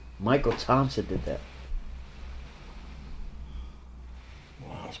 Michael Thompson did that.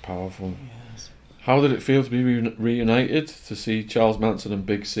 Wow, that's powerful. Yes. How did it feel to be reunited, to see Charles Manson and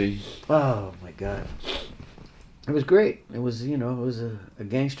Big C? Oh my God. It was great. It was, it was a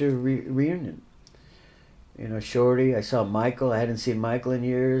gangster reunion. Shorty, I saw Michael. I hadn't seen Michael in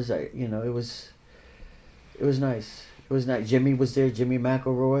years. It was nice. It was nice. Jimmy was there. Jimmy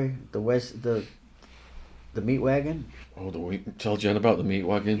McElroy, the meat wagon. Oh, tell Jen about the meat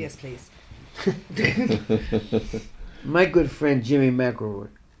wagon. Yes, please. My good friend Jimmy McElroy.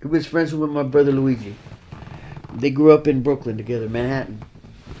 He was friends with my brother Luigi. They grew up in Brooklyn together, Manhattan.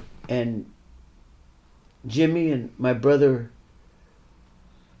 And Jimmy and my brother,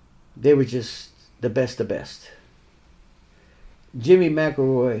 they were just the best of best. Jimmy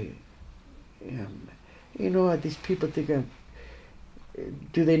McElroy, these people think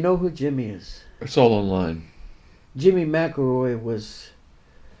do they know who Jimmy is? It's all online. Jimmy McElroy was,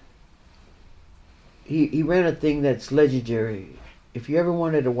 he ran a thing that's legendary. If you ever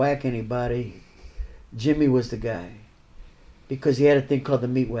wanted to whack anybody, Jimmy was the guy. Because he had a thing called the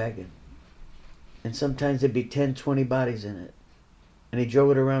meat wagon. And sometimes there'd be 10, 20 bodies in it. And he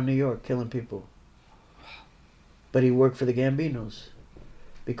drove it around New York, killing people. But he worked for the Gambinos.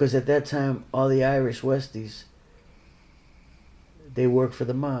 Because at that time, all the Irish Westies, they worked for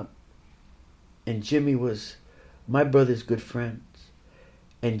the mob. And Jimmy was my brother's good friend.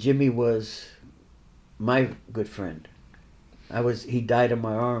 And Jimmy was my good friend. He died in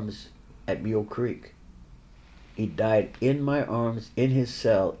my arms at Mule Creek. He died in my arms, in his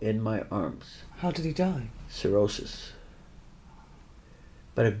cell, in my arms. How did he die? Cirrhosis.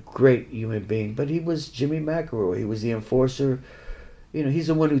 But a great human being. But he was Jimmy McElroy. He was the enforcer. He's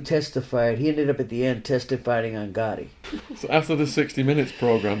the one who testified. He ended up at the end testifying on Gotti. So after the 60 Minutes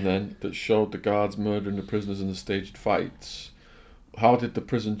program then, that showed the guards murdering the prisoners in the staged fights, how did the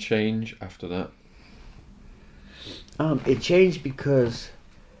prison change after that? It changed because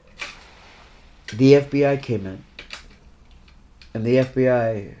the FBI came in. And the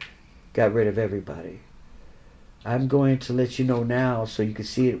FBI got rid of everybody. I'm going to let you know now, so you can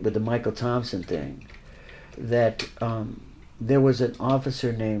see it with the Michael Thompson thing, that there was an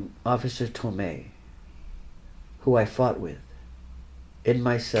officer named Officer Tomei who I fought with in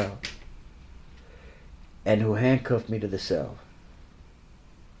my cell and who handcuffed me to the cell.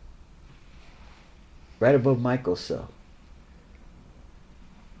 Right above Michael's cell.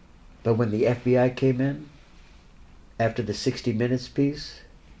 But when the FBI came in, after the 60 Minutes piece,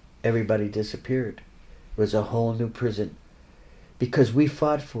 everybody disappeared. It was a whole new prison. Because we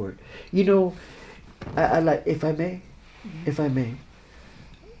fought for it. I like, if I may,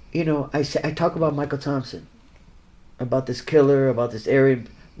 I talk about Michael Thompson, about this killer, about this area.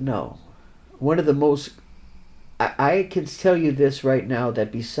 No. One of the most, I can tell you this right now,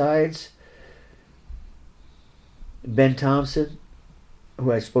 that besides Ben Thompson,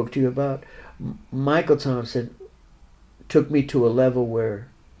 who I spoke to you about, Michael Thompson took me to a level where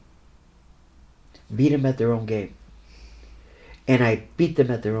beat them at their own game. And I beat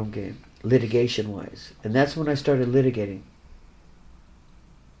them at their own game, litigation-wise. And that's when I started litigating.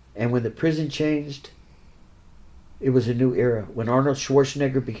 And when the prison changed, it was a new era. When Arnold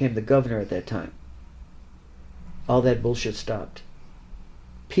Schwarzenegger became the governor at that time, all that bullshit stopped.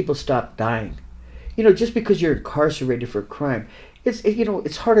 People stopped dying. Just because you're incarcerated for a crime,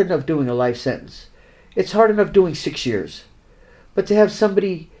 it's hard enough doing a life sentence. It's hard enough doing 6 years. But to have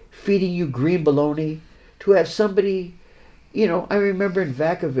somebody feeding you green bologna, to have somebody, I remember in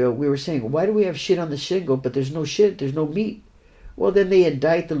Vacaville we were saying, why do we have shit on the shingle, but there's no shit, there's no meat? Well, then they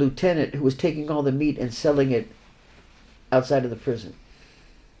indict the lieutenant who was taking all the meat and selling it outside of the prison.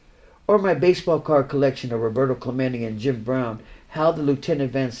 Or my baseball card collection of Roberto Clemente and Jim Brown, how the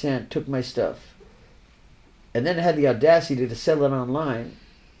Lieutenant Van Sant took my stuff and then had the audacity to sell it online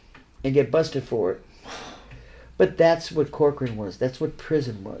and get busted for it. But that's what Corcoran was. That's what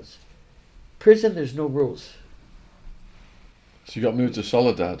prison was. Prison, there's no rules. So you got moved to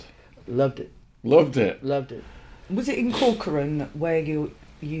Soledad. Loved it. Loved it. Loved it. Was it in Corcoran where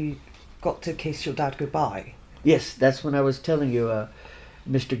you got to kiss your dad goodbye? Yes, that's when I was telling you,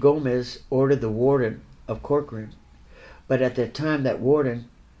 Mr. Gomez ordered the warden of Corcoran. But at that time, that warden,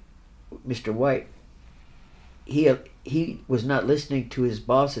 Mr. White, he was not listening to his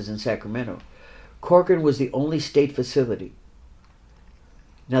bosses in Sacramento. Corcoran was the only state facility.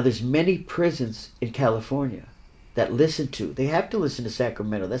 Now, there's many prisons in California that they have to listen to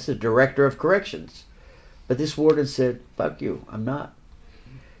Sacramento. That's the director of corrections. But this warden said, fuck you, I'm not.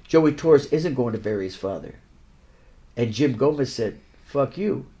 Joey Torres isn't going to bury his father. And Jim Gomez said, fuck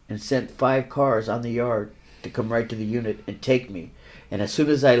you, and sent 5 cars on the yard to come right to the unit and take me. And as soon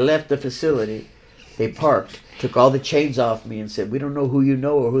as I left the facility, they parked, took all the chains off me and said, we don't know who you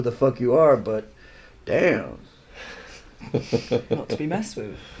know or who the fuck you are, but damn. Not to be messed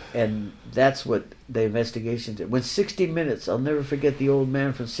with. And that's what the investigation did. When 60 Minutes, I'll never forget the old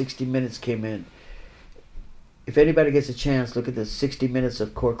man from 60 Minutes came in. If anybody gets a chance, look at the 60 Minutes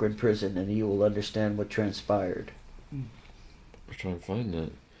of Corcoran Prison and you will understand what transpired. We'll try and find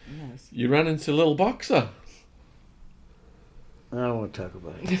that. Yes. You ran into Little Boxer. I don't want to talk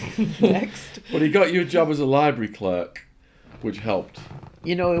about it. Next. But he got you a job as a library clerk, which helped.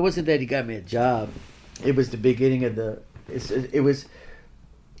 It wasn't that he got me a job. It was the beginning of it was,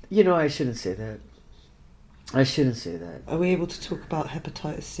 I shouldn't say that. I shouldn't say that. Are we able to talk about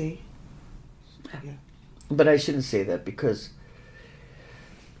hepatitis C? Yeah. But I shouldn't say that because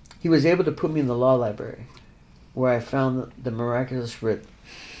he was able to put me in the law library where I found the miraculous writ.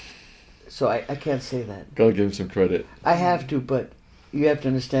 So I can't say that. Gotta give him some credit. I have to, but you have to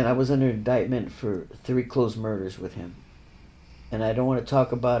understand I was under indictment for 3 close murders with him. And I don't want to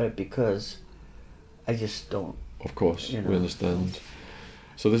talk about it because I just don't. Of course, we understand.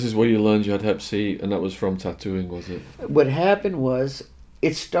 So this is where you learned you had Hep C, and that was from tattooing, was it? What happened was,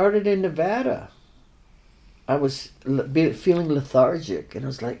 it started in Nevada. I was feeling lethargic, and I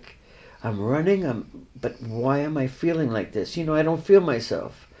was like, I'm running, but why am I feeling like this? I don't feel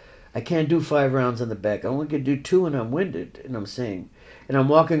myself. I can't do 5 rounds on the back. I only can do 2 and I'm winded. And I'm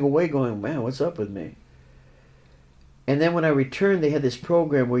walking away going, man, what's up with me? And then when I returned, they had this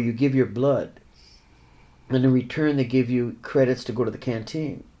program where you give your blood. And in return, they give you credits to go to the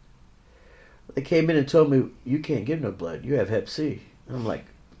canteen. They came in and told me, you can't give no blood. You have Hep C. And I'm like,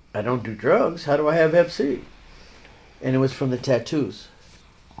 I don't do drugs. How do I have Hep C? And it was from the tattoos.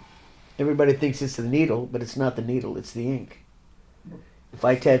 Everybody thinks it's the needle, but it's not the needle. It's the ink. If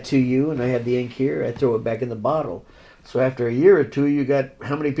I tattoo you and I have the ink here, I throw it back in the bottle. So after a year or 2, you got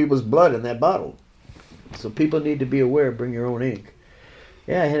how many people's blood in that bottle? So people need to be aware, bring your own ink.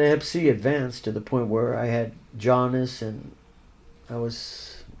 Yeah, I had Hep C advanced to the point where I had jaundice and I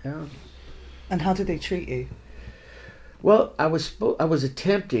was, yeah. And how did they treat you? Well, I was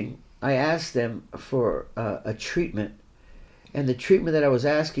attempting, I asked them for a treatment, and the treatment that I was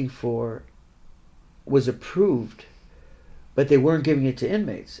asking for was approved, but they weren't giving it to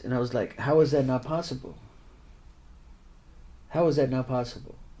inmates. And I was like, how is that not possible? How is that not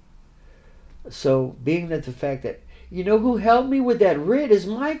possible? So, being that the fact that, who helped me with that writ is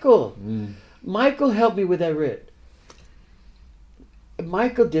Michael. Michael helped me with that writ.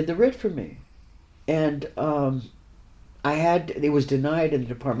 Michael did the writ for me. And it was denied in the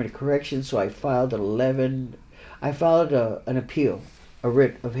Department of Corrections, so I filed an appeal, a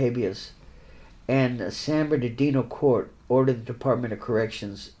writ of habeas. And San Bernardino Court ordered the Department of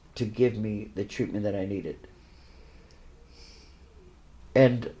Corrections to give me the treatment that I needed.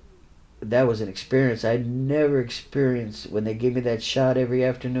 And that was an experience I'd never experienced when they gave me that shot every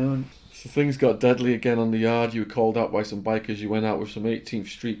afternoon. So things got deadly again on the yard. You were called out by some bikers. You went out with some 18th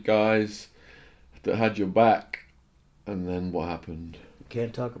Street guys that had your back. And then what happened?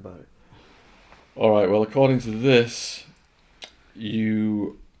 Can't talk about it. All right, well, according to this,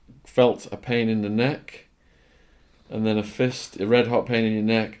 you felt a pain in the neck, and then a red hot pain in your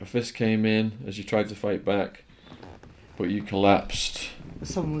neck. A fist came in as you tried to fight back, but you collapsed.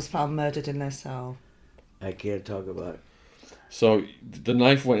 Someone was found murdered in their cell. I can't talk about it. So the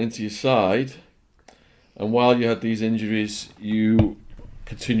knife went into your side, And while you had these injuries, you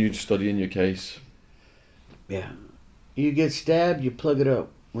continued studying your case. Yeah. You get stabbed, you plug it up.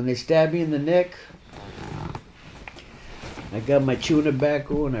 When they stab me in the neck, I got my chewing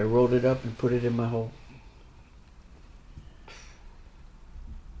tobacco and I rolled it up and put it in my hole.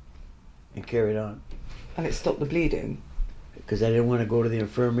 And carried on. And it stopped the bleeding? Because I didn't want to go to the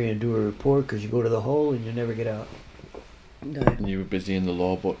infirmary and do a report, because you go to the hole and you never get out. No. And you were busy in the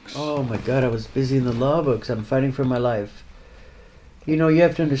law books. Oh my God, I was busy in the law books. I'm fighting for my life. You know, you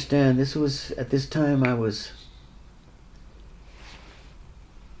have to understand, at this time I'm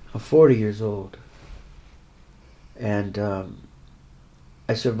 40 years old. And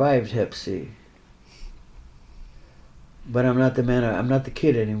I survived Hep C. But I'm not the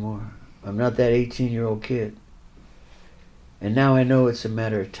kid anymore. I'm not that 18-year-old kid. And now I know it's a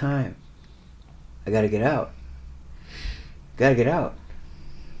matter of time. I gotta get out. Gotta get out.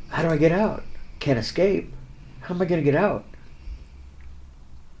 How do I get out? Can't escape. How am I gonna get out?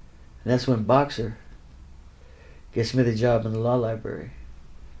 And that's when Boxer gets me the job in the law library.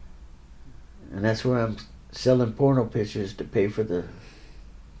 And that's where I'm selling porno pictures to pay for the...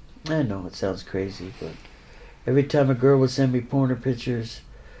 I know it sounds crazy, but every time a girl would send me porno pictures,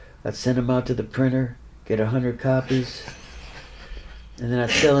 I'd send them out to the printer, get 100 copies, and then I'd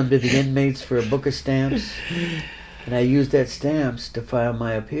sell them to the inmates for a book of stamps. And I used that stamps to file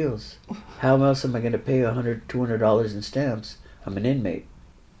my appeals. How else am I going to pay $100, $200 in stamps? I'm an inmate.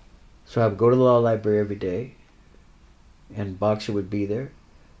 So I would go to the law library every day, and Boxer would be there.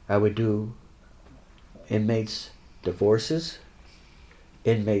 I would do inmates' divorces,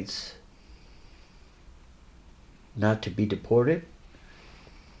 inmates not to be deported,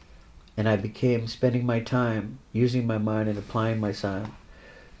 and I became spending my time using my mind and applying my time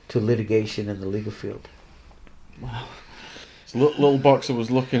to litigation in the legal field. Wow. So little Boxer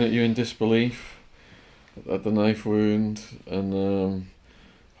was looking at you in disbelief at the knife wound and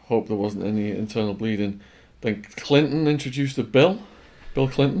hoped there wasn't any internal bleeding. Then Clinton introduced a bill. Bill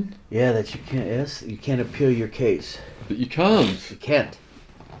Clinton? Yeah, that you can't appeal your case. But you can't. You can't.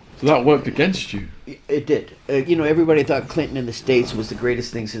 So that worked against you. It did. Everybody thought Clinton in the States was the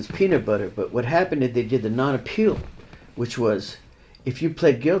greatest thing since peanut butter, but what happened is they did the non-appeal, which was if you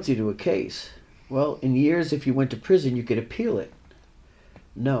pled guilty to a case, well, in years if you went to prison, you could appeal it.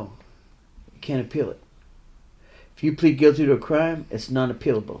 No, you can't appeal it. If you plead guilty to a crime, it's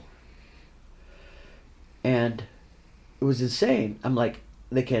non-appealable. And it was insane. I'm like,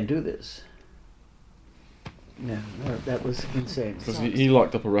 they can't do this. No, that was insane. Because he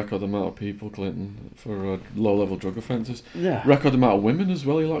locked up a record amount of people, Clinton, for low-level drug offences. Yeah. Record amount of women as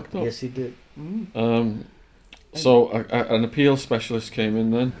well he locked up. Yes, he did. So an appeal specialist came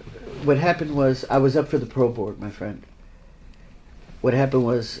in then. What happened was I was up for the parole board, my friend. What happened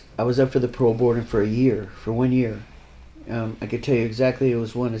was I was up for the parole board and for 1 year. I could tell you exactly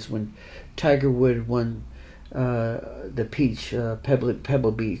it's when Tiger Woods won the Peach,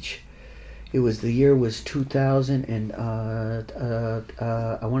 Pebble Beach. The year was 2000 and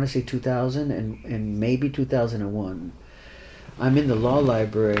I want to say 2000 and maybe 2001. I'm in the law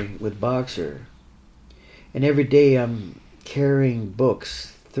library with Boxer, and every day I'm carrying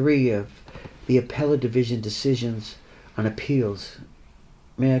books, 3 of the appellate division decisions on appeals.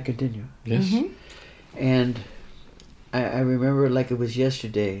 May I continue? Yes. Mm-hmm. And I remember it like it was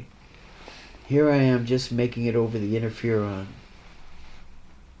yesterday. Here I am just making it over the interferon.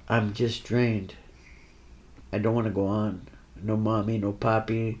 I'm just drained. I don't want to go on. No mommy, no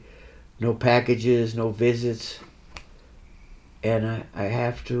poppy, no packages, no visits. And I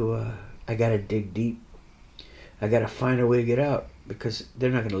have to, I got to dig deep. I got to find a way to get out because they're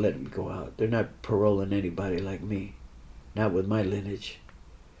not going to let me go out. They're not paroling anybody like me. Not with my lineage.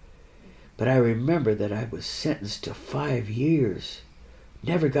 But I remember that I was sentenced to 5 years.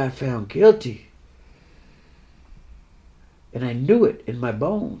 Never got found guilty. And I knew it in my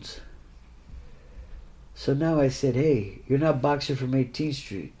bones. So now I said, hey, you're not Boxer from 18th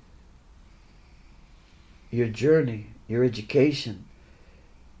Street. Your journey, your education.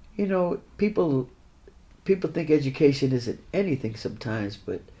 You know, people think education isn't anything sometimes,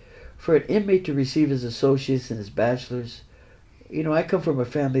 but for an inmate to receive his associates and his bachelor's, you know, I come from a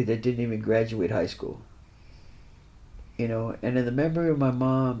family that didn't even graduate high school. You know, and in the memory of my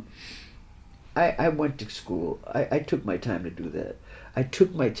mom, I went to school. I took my time to do that. I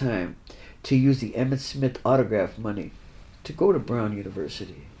took my time to use the Emmett Smith autograph money to go to Brown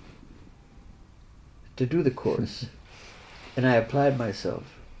University, to do the course. And I applied myself.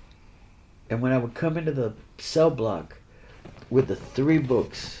 And when I would come into the cell block with the 3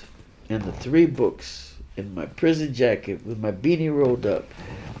 books, and the 3 books in my prison jacket with my beanie rolled up,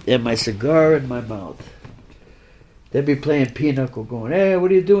 and my cigar in my mouth, They'd be playing pinochle going, hey, what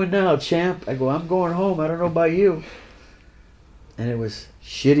are you doing now, champ? I go, I'm going home. I don't know about you. And it was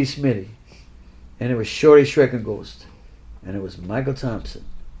Shitty Smitty. And it was Shorty Shrek and Ghost. And it was Michael Thompson.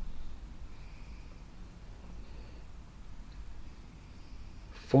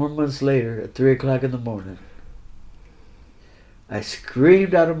 Four months later, at 3 o'clock in the morning, I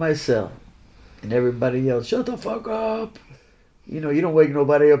screamed out of my cell. And everybody yelled, shut the fuck up. You know, you don't wake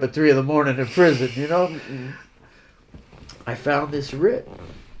nobody up at 3 in the morning in prison, you know? Mm-mm. I found this writ.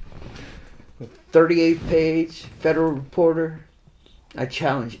 38-page Federal Reporter. I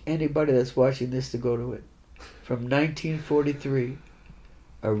challenge anybody that's watching this to go to it. From 1943.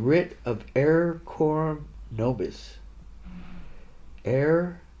 A writ of error coram nobis.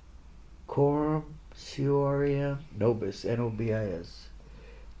 Error coram nobis. N-O-B-I-S.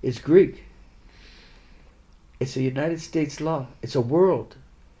 It's Greek. It's a United States law. It's a world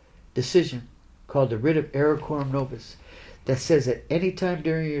decision called the writ of error coram nobis that says at any time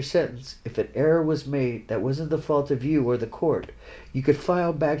during your sentence, if an error was made that wasn't the fault of you or the court, you could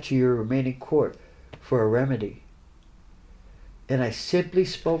file back to your remaining court for a remedy. And I simply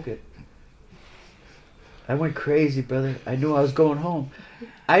spoke it. I went crazy, brother. I knew I was going home.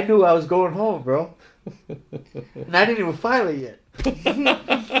 I knew I was going home, bro. And I didn't even file it yet.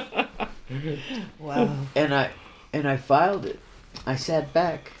 Wow. And I filed it. I sat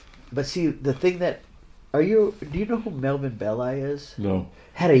back. But see, the thing that do you know who Melvin Belli is? No.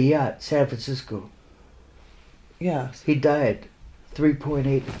 Had a yacht, San Francisco. Yes. He died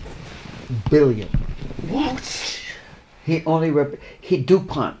 3.8 billion. What? He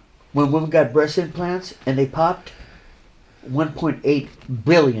DuPont. When women got breast implants and they popped, 1.8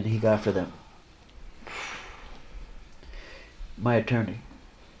 billion he got for them. My attorney.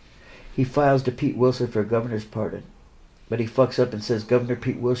 He files to Pete Wilson for a governor's pardon. But he fucks up and says Governor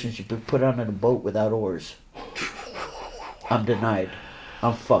Pete Wilson should be put on a boat without oars. I'm denied.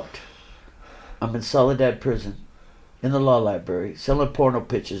 I'm fucked. I'm in Soledad prison, in the law library, selling porno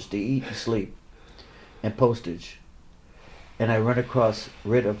pictures to eat and sleep, and postage. And I run across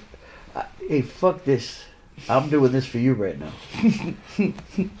writ of, hey, fuck this. I'm doing this for you right now.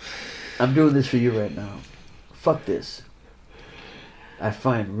 I'm doing this for you right now. Fuck this. I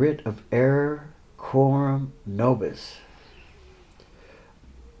find writ of error coram nobis.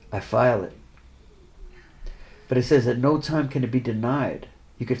 I file it. But it says at no time can it be denied.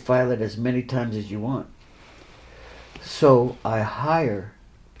 You could file it as many times as you want. So I hire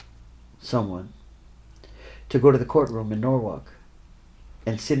someone to go to the courtroom in Norwalk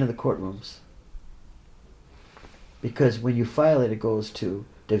and sit in the courtrooms. Because when you file it, it goes to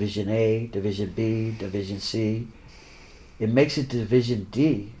Division A, Division B, Division C. It makes it to Division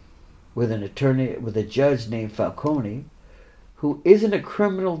D with an attorney, with a judge named Falcone, who isn't a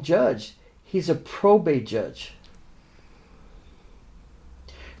criminal judge. He's a probate judge.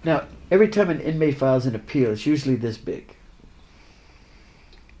 Now, every time an inmate files an appeal, it's usually this big.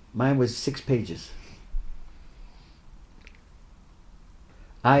 Mine was 6 pages.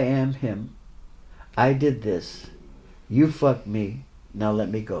 I am him. I did this. You fucked me. Now let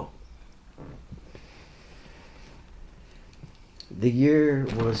me go. The year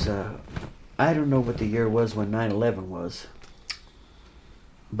was, I don't know what the year was when 9/11 was.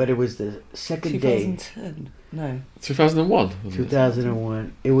 But it was the second day. 2010? No. 2001.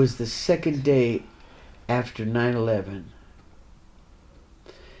 2001. It was the second day after 9/11.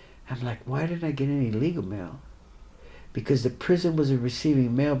 I'm like, why didn't I get any legal mail? Because the prison wasn't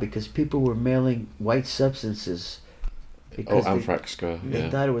receiving mail because people were mailing white substances. Because anthrax scare. They Yeah.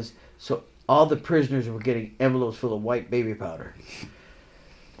 thought it was... So all the prisoners were getting envelopes full of white baby powder.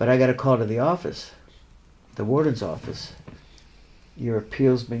 But I got a call to the office, the warden's office. Your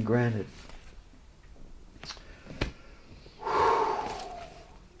appeal's been granted.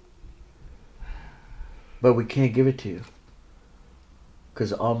 But we can't give it to you.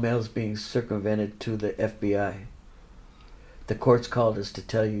 Because all mail's being circumvented to the FBI. The court's called us to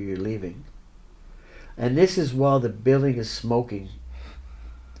tell you you're leaving. And this is while the building is smoking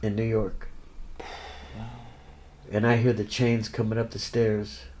in New York. And I hear the chains coming up the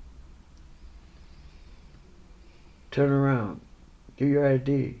stairs. Turn around. Give your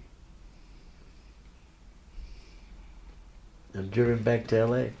ID. I'm driven back to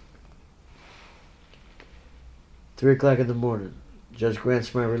LA. 3 o'clock in the morning. Judge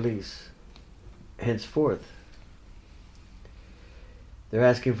grants my release. Henceforth. They're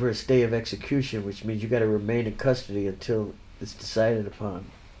asking for a stay of execution, which means you got to remain in custody until it's decided upon.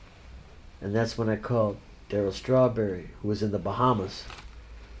 And that's when I called Darryl Strawberry, who was in the Bahamas.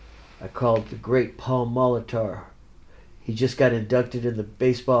 I called the great Paul Molitor. He just got inducted in the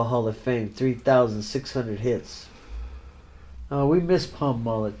Baseball Hall of Fame, 3,600 hits. Oh, we missed Palm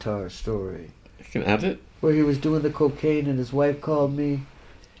Molitar's story. You can add it. Where he was doing the cocaine and his wife called me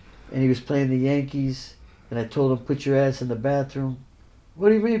and he was playing the Yankees and I told him, put your ass in the bathroom. What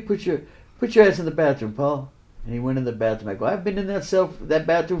do you mean, put your ass in the bathroom, Paul? And he went in the bathroom. I go, I've been in that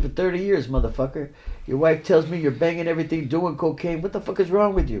bathroom for 30 years, motherfucker. Your wife tells me you're banging everything, doing cocaine. What the fuck is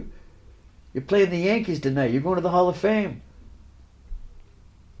wrong with you? You're playing the Yankees tonight. You're going to the Hall of Fame.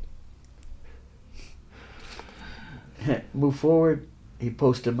 Move forward. He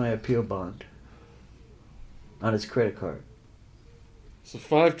posted my appeal bond on his credit card. So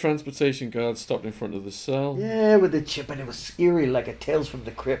 5 transportation guards stopped in front of the cell. Yeah, with the chip, and it was eerie like a Tales from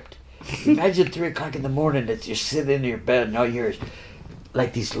the Crypt. Imagine 3 o'clock in the morning that you're sitting in your bed and all you're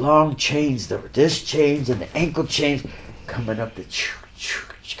like these long chains, the wrist chains and the ankle chains coming up the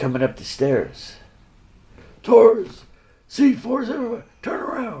stairs. Torres, C4s everywhere, turn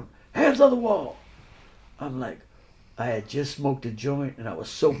around, hands on the wall. I'm like, I had just smoked a joint and I was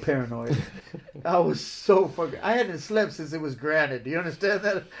so paranoid. I was so fucking... I hadn't slept since it was granted. Do you understand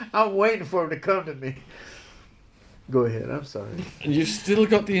that? I'm waiting for him to come to me. Go ahead, I'm sorry. And you've still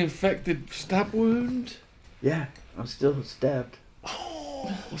got the infected stab wound? Yeah, I'm still stabbed.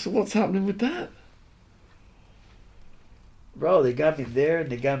 Oh, so what's happening with that? Bro, they got me there and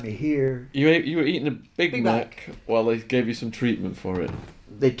they got me here. You were eating a Big Mac while they gave you some treatment for it.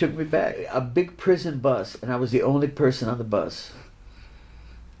 They took me back, a big prison bus, and I was the only person on the bus.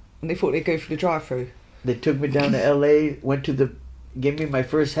 And they thought they'd go for the drive-through. They took me down to L.A., gave me my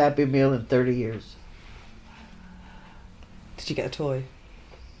first Happy Meal in 30 years. Did you get a toy?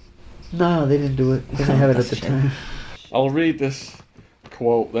 No, they didn't do it. They didn't have it at the time. I'll read this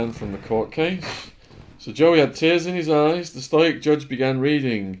quote then from the court case. So Joey had tears in his eyes. The stoic judge began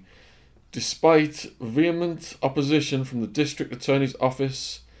reading. Despite vehement opposition from the district attorney's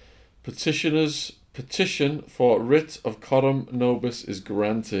office, petitioner's petition for writ of coram nobis is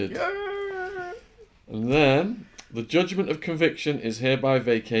granted. Yeah. And then, the judgment of conviction is hereby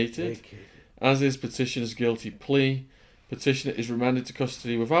vacated, as is petitioner's guilty plea. Petitioner is remanded to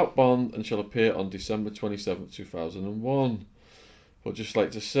custody without bond and shall appear on December 27, 2001. But just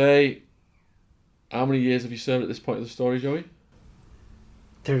like to say, how many years have you served at this point of the story, Joey?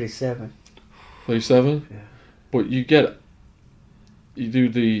 37. 37? Yeah. But you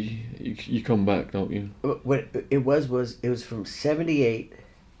come back, don't you? What it was from 78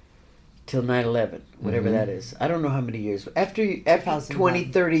 till 9/11, whatever that is. I don't know how many years. After 20,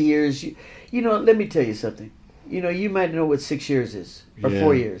 30 years, you know, let me tell you something. You know, you might know what 6 years is, or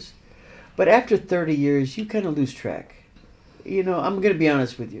 4 years. But after 30 years, you kind of lose track. You know, I'm going to be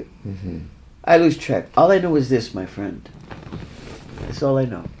honest with you. Mm-hmm. I lose track. All I know is this, my friend. That's all I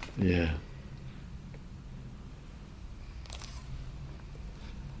know. Yeah.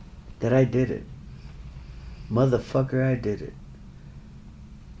 That I did it. Motherfucker, I did it.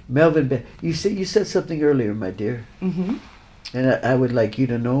 Melvin, you said something earlier, my dear. Mm-hmm. And I would like you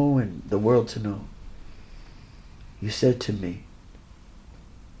to know and the world to know. You said to me,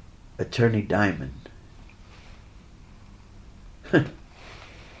 Attorney Diamond.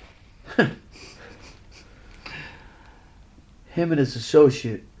 Him and his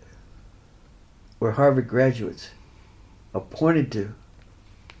associate were Harvard graduates, appointed to,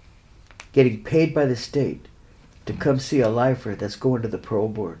 getting paid by the state to come see a lifer that's going to the parole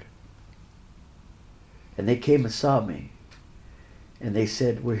board. And they came and saw me. And they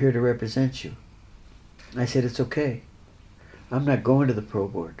said, we're here to represent you. I said, it's okay. I'm not going to the parole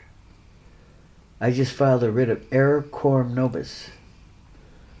board. I just filed a writ of error coram nobis.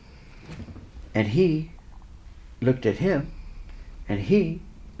 And he looked at him, and he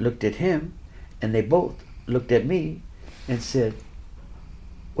looked at him, and they both looked at me and said,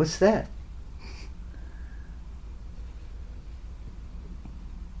 what's that?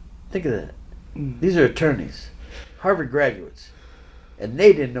 Think of that. These are attorneys, Harvard graduates, and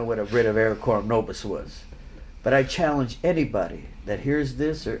they didn't know what a writ of error coram nobis was. But I challenge anybody that hears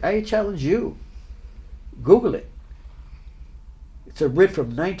this, or I challenge you, Google it. It's a writ from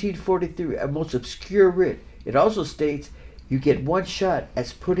 1943, a most obscure writ. It also states you get one shot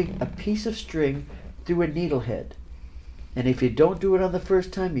as putting a piece of string through a needle head. And if you don't do it on the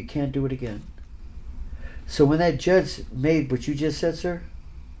first time, you can't do it again. So when that judge made what you just said, sir,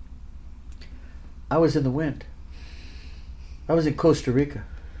 I was in the wind. I was in Costa Rica.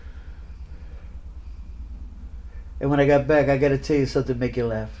 And when I got back, I got to tell you something to make you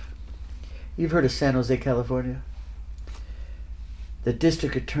laugh. You've heard of San Jose, California? The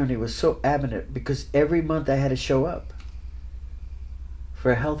district attorney was so adamant because every month I had to show up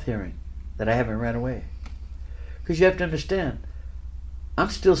for a health hearing that I haven't ran away. Because you have to understand, I'm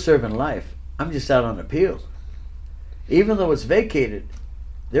still serving life. I'm just out on appeal. Even though it's vacated,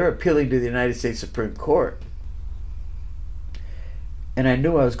 they're appealing to the United States Supreme Court. And I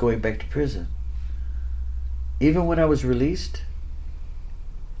knew I was going back to prison. Even when I was released,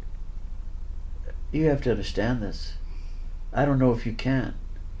 you have to understand this. I don't know if you can.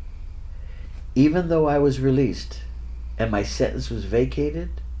 Even though I was released and my sentence was vacated,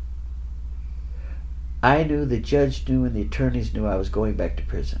 I knew, the judge knew, and the attorneys knew I was going back to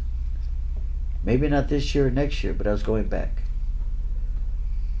prison. Maybe not this year or next year, but I was going back.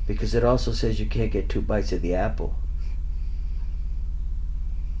 Because it also says you can't get 2 bites of the apple.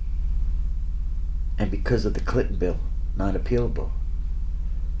 And because of the Clinton bill, non-appealable.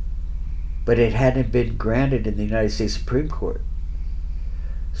 But it hadn't been granted in the United States Supreme Court.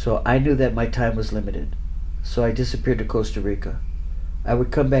 So I knew that my time was limited. So I disappeared to Costa Rica. I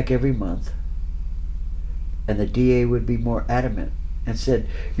would come back every month, and the DA would be more adamant and said,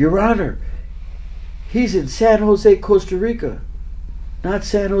 Your Honor, he's in San Jose, Costa Rica, not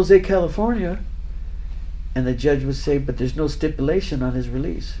San Jose, California. And the judge would say, but there's no stipulation on his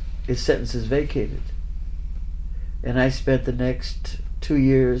release. His sentence is vacated. And I spent the next 2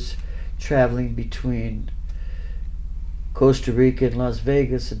 years traveling between Costa Rica and Las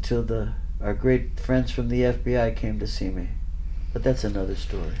Vegas until our great friends from the FBI came to see me. But that's another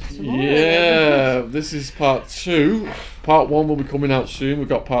story. Yeah, this is part 2. Part 1 will be coming out soon. We've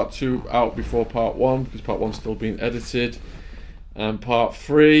got part 2 out before part 1 because part 1's still being edited. And part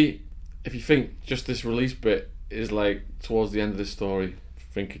 3, if you think just this release bit is like towards the end of this story,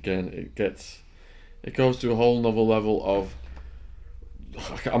 think again. It goes to a whole nother level of,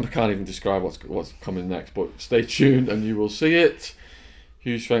 I can't even describe what's coming next, but stay tuned and you will see it.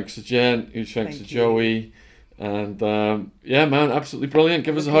 Huge thanks to Jen, huge thanks to Joey. And yeah, man, absolutely brilliant.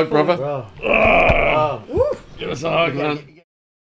 Give us a hug, brother. Bro. Give us a hug, man.